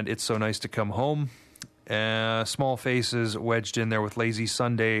 and It's So Nice to Come Home. Small Faces wedged in there with Lazy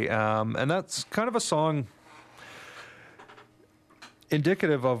Sunday, and that's kind of a song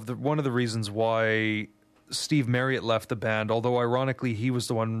indicative of one of the reasons why Steve Marriott left the band, although ironically he was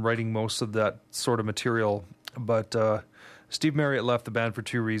the one writing most of that sort of material. But Steve Marriott left the band for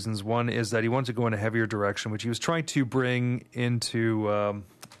two reasons. One is that he wanted to go in a heavier direction, which he was trying to bring into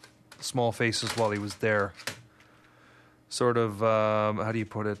Small Faces while he was there. Sort of, how do you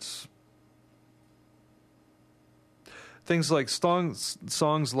put it? Things like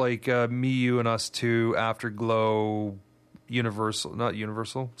songs like Me, You, and Us Too, Afterglow,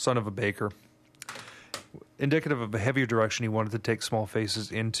 Son of a Baker. Indicative of a heavier direction he wanted to take Small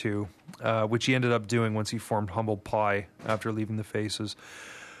Faces into, which he ended up doing once he formed Humble Pie after leaving the Faces.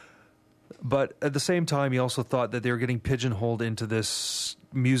 But at the same time, he also thought that they were getting pigeonholed into this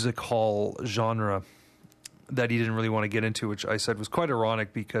music hall genre that he didn't really want to get into, which I said was quite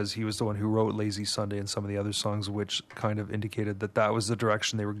ironic because he was the one who wrote Lazy Sunday and some of the other songs, which kind of indicated that that was the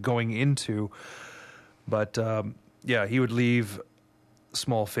direction they were going into. But yeah, he would leave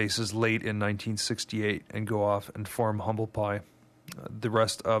Small Faces late in 1968 and go off and form Humble Pie. The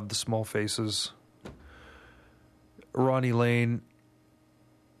rest of the Small Faces, Ronnie Lane,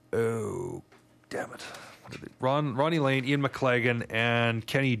 oh, damn it. Ronnie Lane, Ian McLagan, and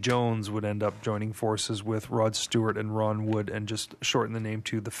Kenny Jones would end up joining forces with Rod Stewart and Ron Wood and just shorten the name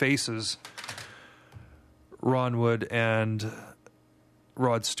to The Faces. Ron Wood and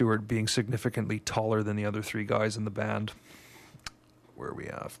Rod Stewart being significantly taller than the other three guys in the band. Where are we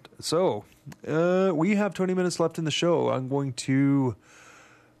at? So, we have 20 minutes left in the show. I'm going to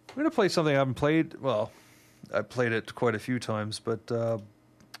play something I haven't played. Well, I played it quite a few times, but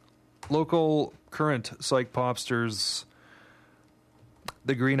local current psych popsters,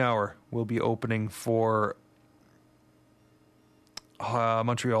 The Green Hour will be opening for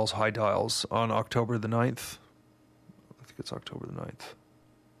Montreal's High Dials on October the 9th. I think it's October the 9th.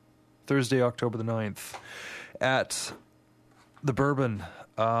 Thursday, October the 9th, at the Bourbon.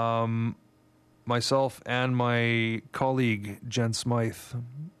 Myself and my colleague, Jen Smythe,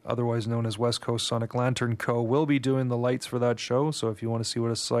 otherwise known as West Coast Sonic Lantern Co., will be doing the lights for that show. So if you want to see what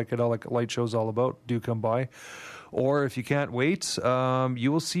a psychedelic light show is all about, do come by. Or if you can't wait,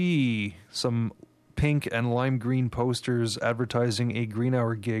 you will see some pink and lime green posters advertising a Green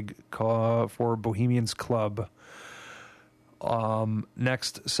Hour gig for Bohemians Club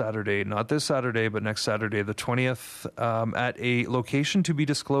next Saturday. Not this Saturday, but next Saturday, the 20th, at a location to be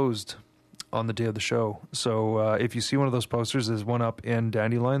disclosed on the day of the show. So if you see one of those posters, there's one up in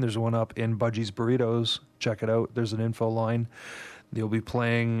Dandelion, there's one up in Budgie's Burritos. Check it out. There's an info line. They'll be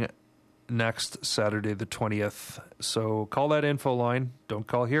playing next Saturday, the 20th. So call that info line. Don't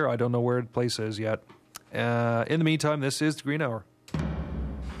call here. I don't know where the place is yet. In the meantime, this is the Green Hour.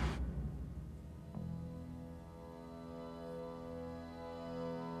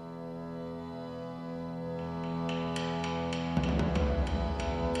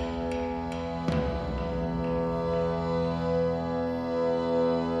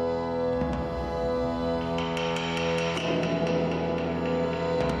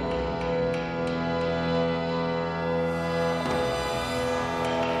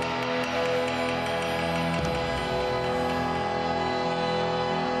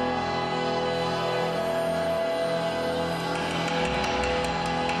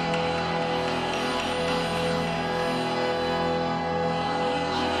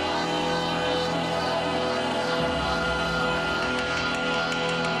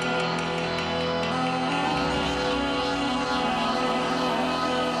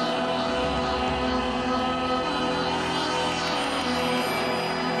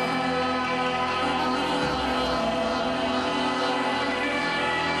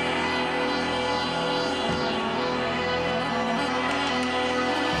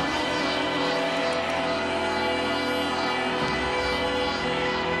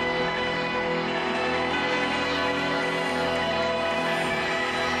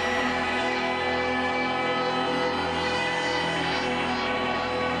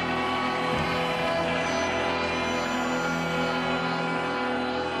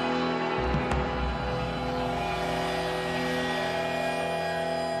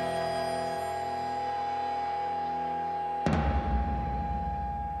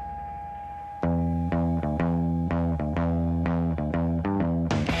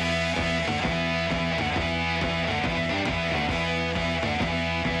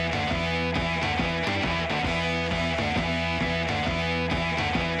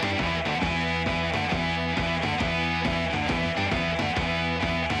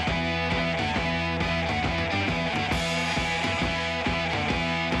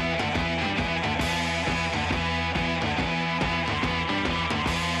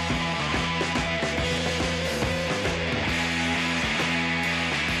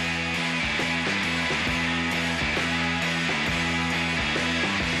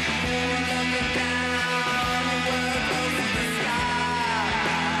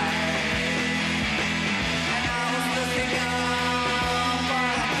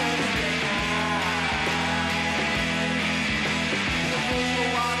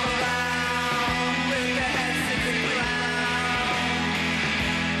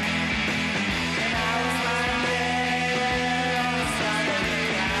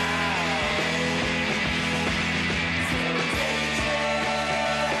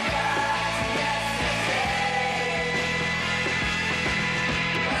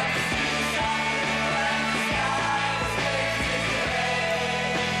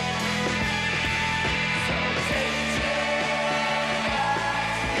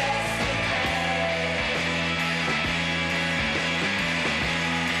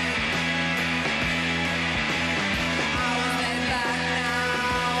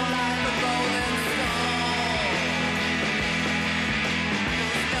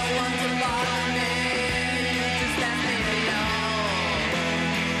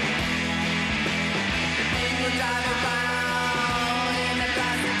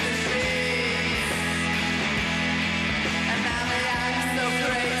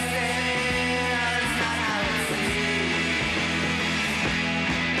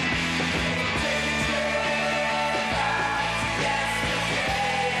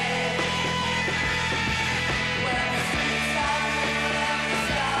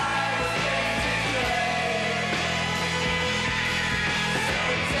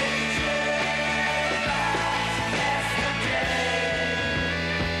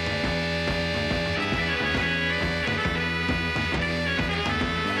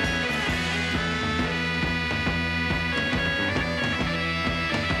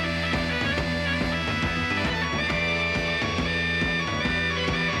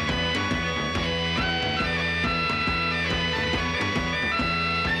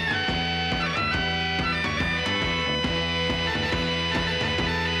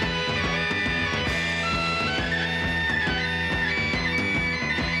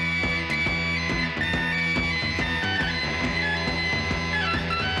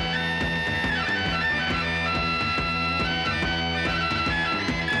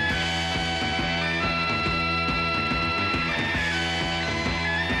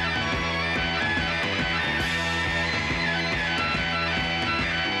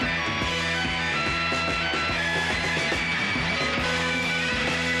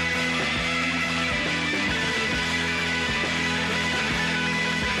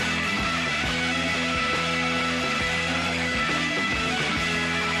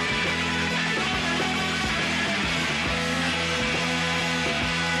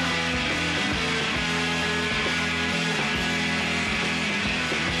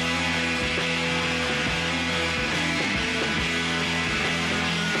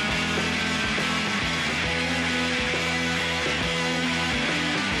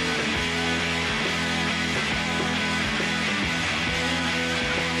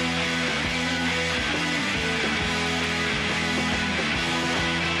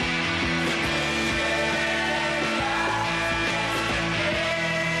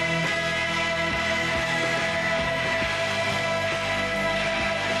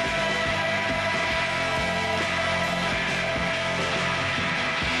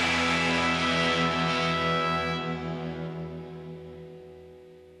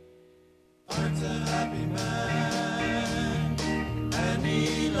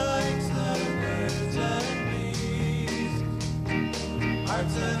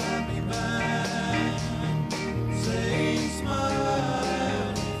 Heart's a happy man. Say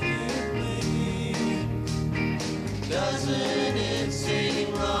smile if you please. Doesn't it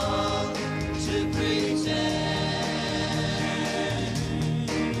seem wrong to pretend?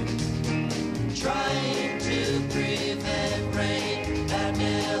 Trying to prevent rain that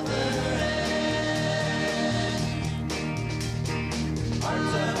never ends.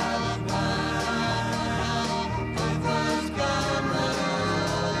 Heart's a happy man. Comfort's gone the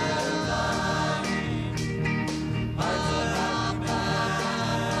line. Heart's a happy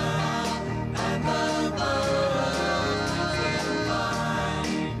man. And the birds will fly.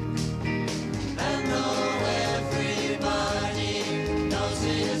 And though everybody knows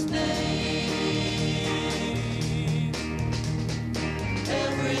his name,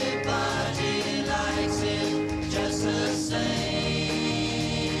 everybody likes him just the same.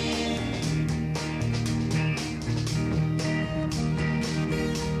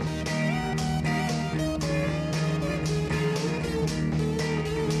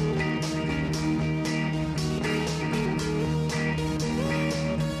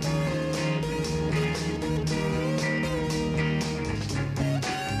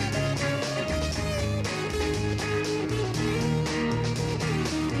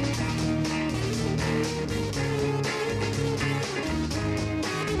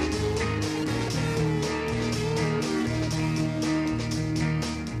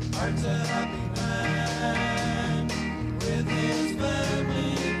 Heart's a happy man with his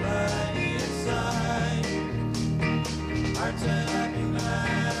family by his side. Heart's a happy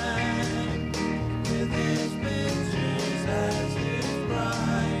man with his pictures as his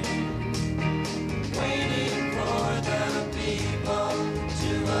bride. Waiting for the people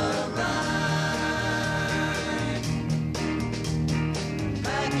to arrive.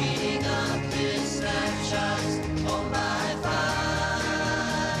 Backing up his snapshots on my file.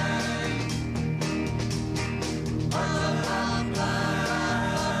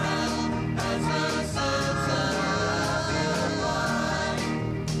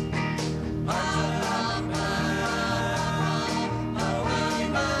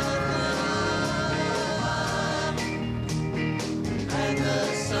 And the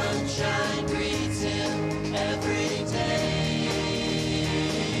sunshine greets him every day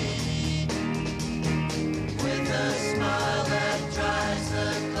with a smile that drives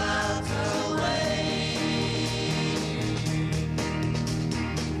the clouds away.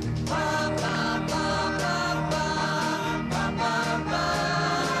 Ba ba ba ba ba ba ba ba ba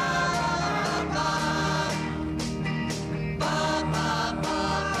ba ba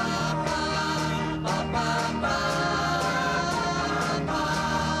ba ba ba ba.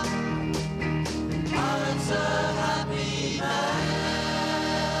 Heart's a happy man.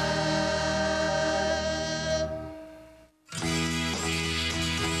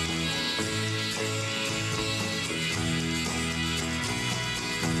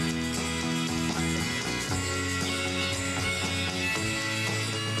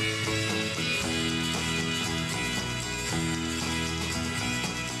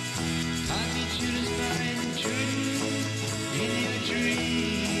 I meet you this night, true, in your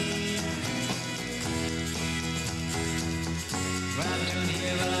dream. But I'm down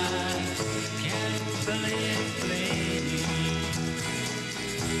here, but I can't believe it.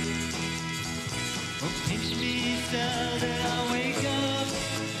 Oh, pinch me so that I wake up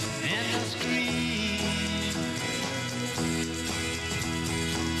and I scream.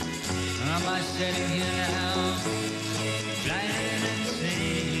 Am I sitting here now, blind and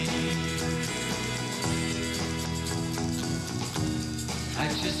insane? I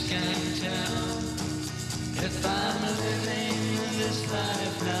just can't tell if I'm living this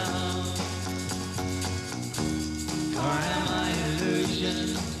life now, or am I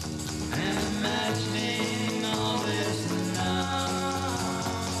illusion and imagining all this now?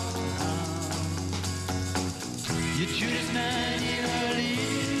 You choose man, you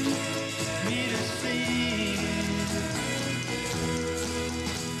lead me to see.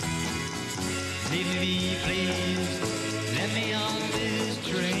 Leave me, please, let me on this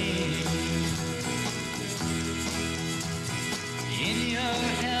train. In your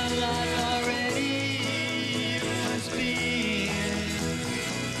hell I've already once been,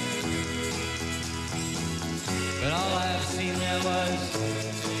 but all I've seen there was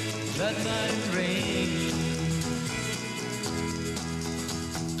blood, mud, and rain.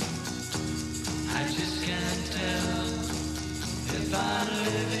 I just can't tell if I'm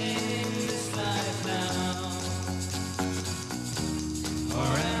living this life now,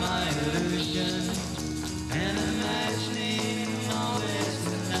 or am I illusion and imagining all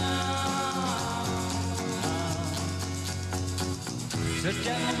this now? So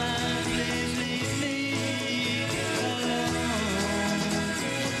gentlemen, please leave me alone.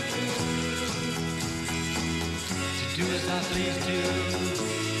 To do as I please to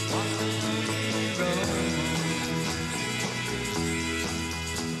walk the road.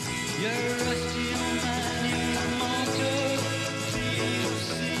 You're a rusty old man, you're a motor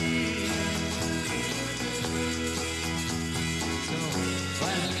POC. So why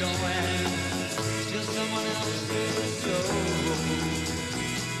don't you go and steal someone else's soul?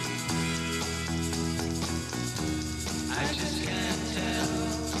 I just can't tell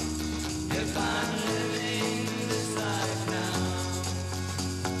if I'm living this life now,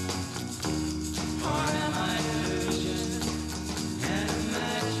 or am I illusion and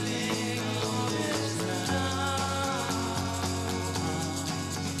imagining all this now?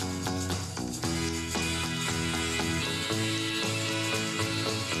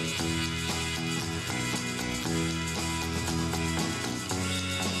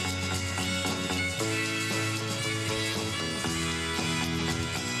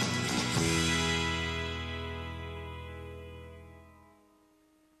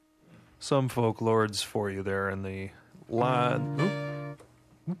 Some folklords for you there in the line.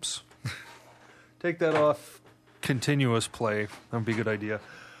 Oops. Take that off continuous play. That would be a good idea.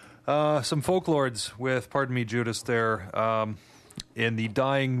 Some folklords with Pardon Me Judas there. In the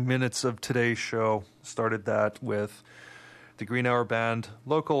dying minutes of today's show, started that with the Green Hour Band,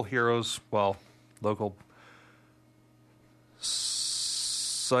 local heroes, well, local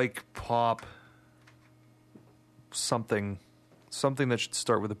psych pop, something that should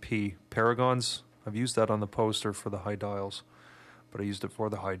start with a P. Paragons. I've used that on the poster for the high dials, but I used it for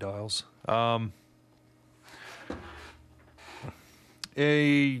the high dials.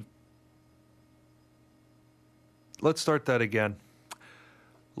 Let's start that again.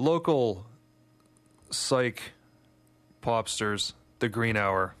 Local psych popsters, the Green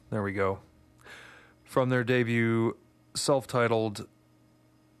Hour. There we go. From their debut self-titled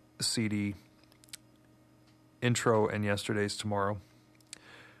CD, Intro and Yesterday's Tomorrow.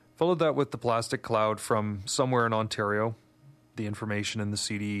 Followed that with The Plastic Cloud from somewhere in Ontario. The information in the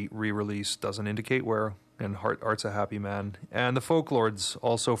CD re-release doesn't indicate where, and Art's a Happy Man. And the Folklords,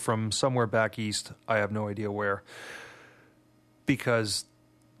 also from somewhere back east, I have no idea where. Because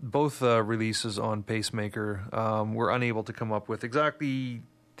both releases on Pacemaker were unable to come up with exactly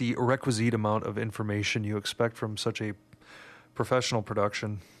the requisite amount of information you expect from such a professional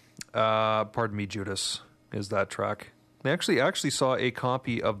production. Pardon Me Judas is that track. I actually saw a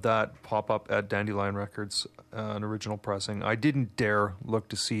copy of that pop up at Dandelion Records, an original pressing. I didn't dare look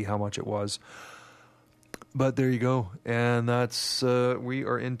to see how much it was, but there you go. And that's we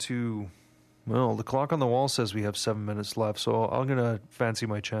are into, well, the clock on the wall says we have 7 minutes left, so I'm gonna fancy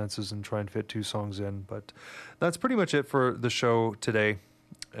my chances and try and fit 2 songs in. But that's pretty much it for the show today.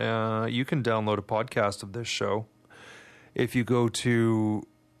 You can download a podcast of this show if you go to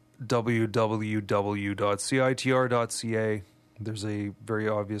www.citr.ca. There's a very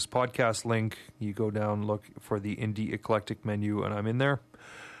obvious podcast link. You go down, look for the Indie Eclectic menu, and I'm in there,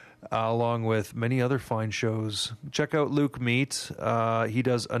 along with many other fine shows. Check out Luke Meat. He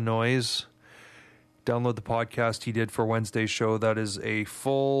does A Noise. Download the podcast he did for Wednesday's show. That is a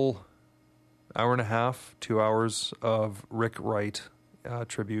full hour and a half, 2 hours of Rick Wright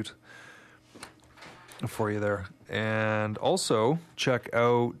tribute for you there. And also check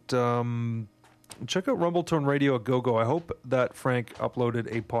out Rumbletone Radio at GoGo. I hope that Frank uploaded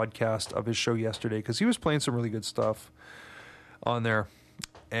a podcast of his show yesterday, because he was playing some really good stuff on there.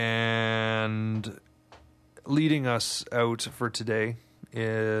 And leading us out for today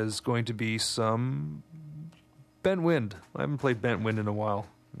is going to be some Bent Wind. I haven't played Bent Wind in a while.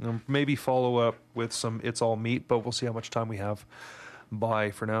 Maybe follow up with some It's All Meat, but we'll see how much time we have.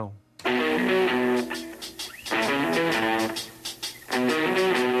 Bye for now.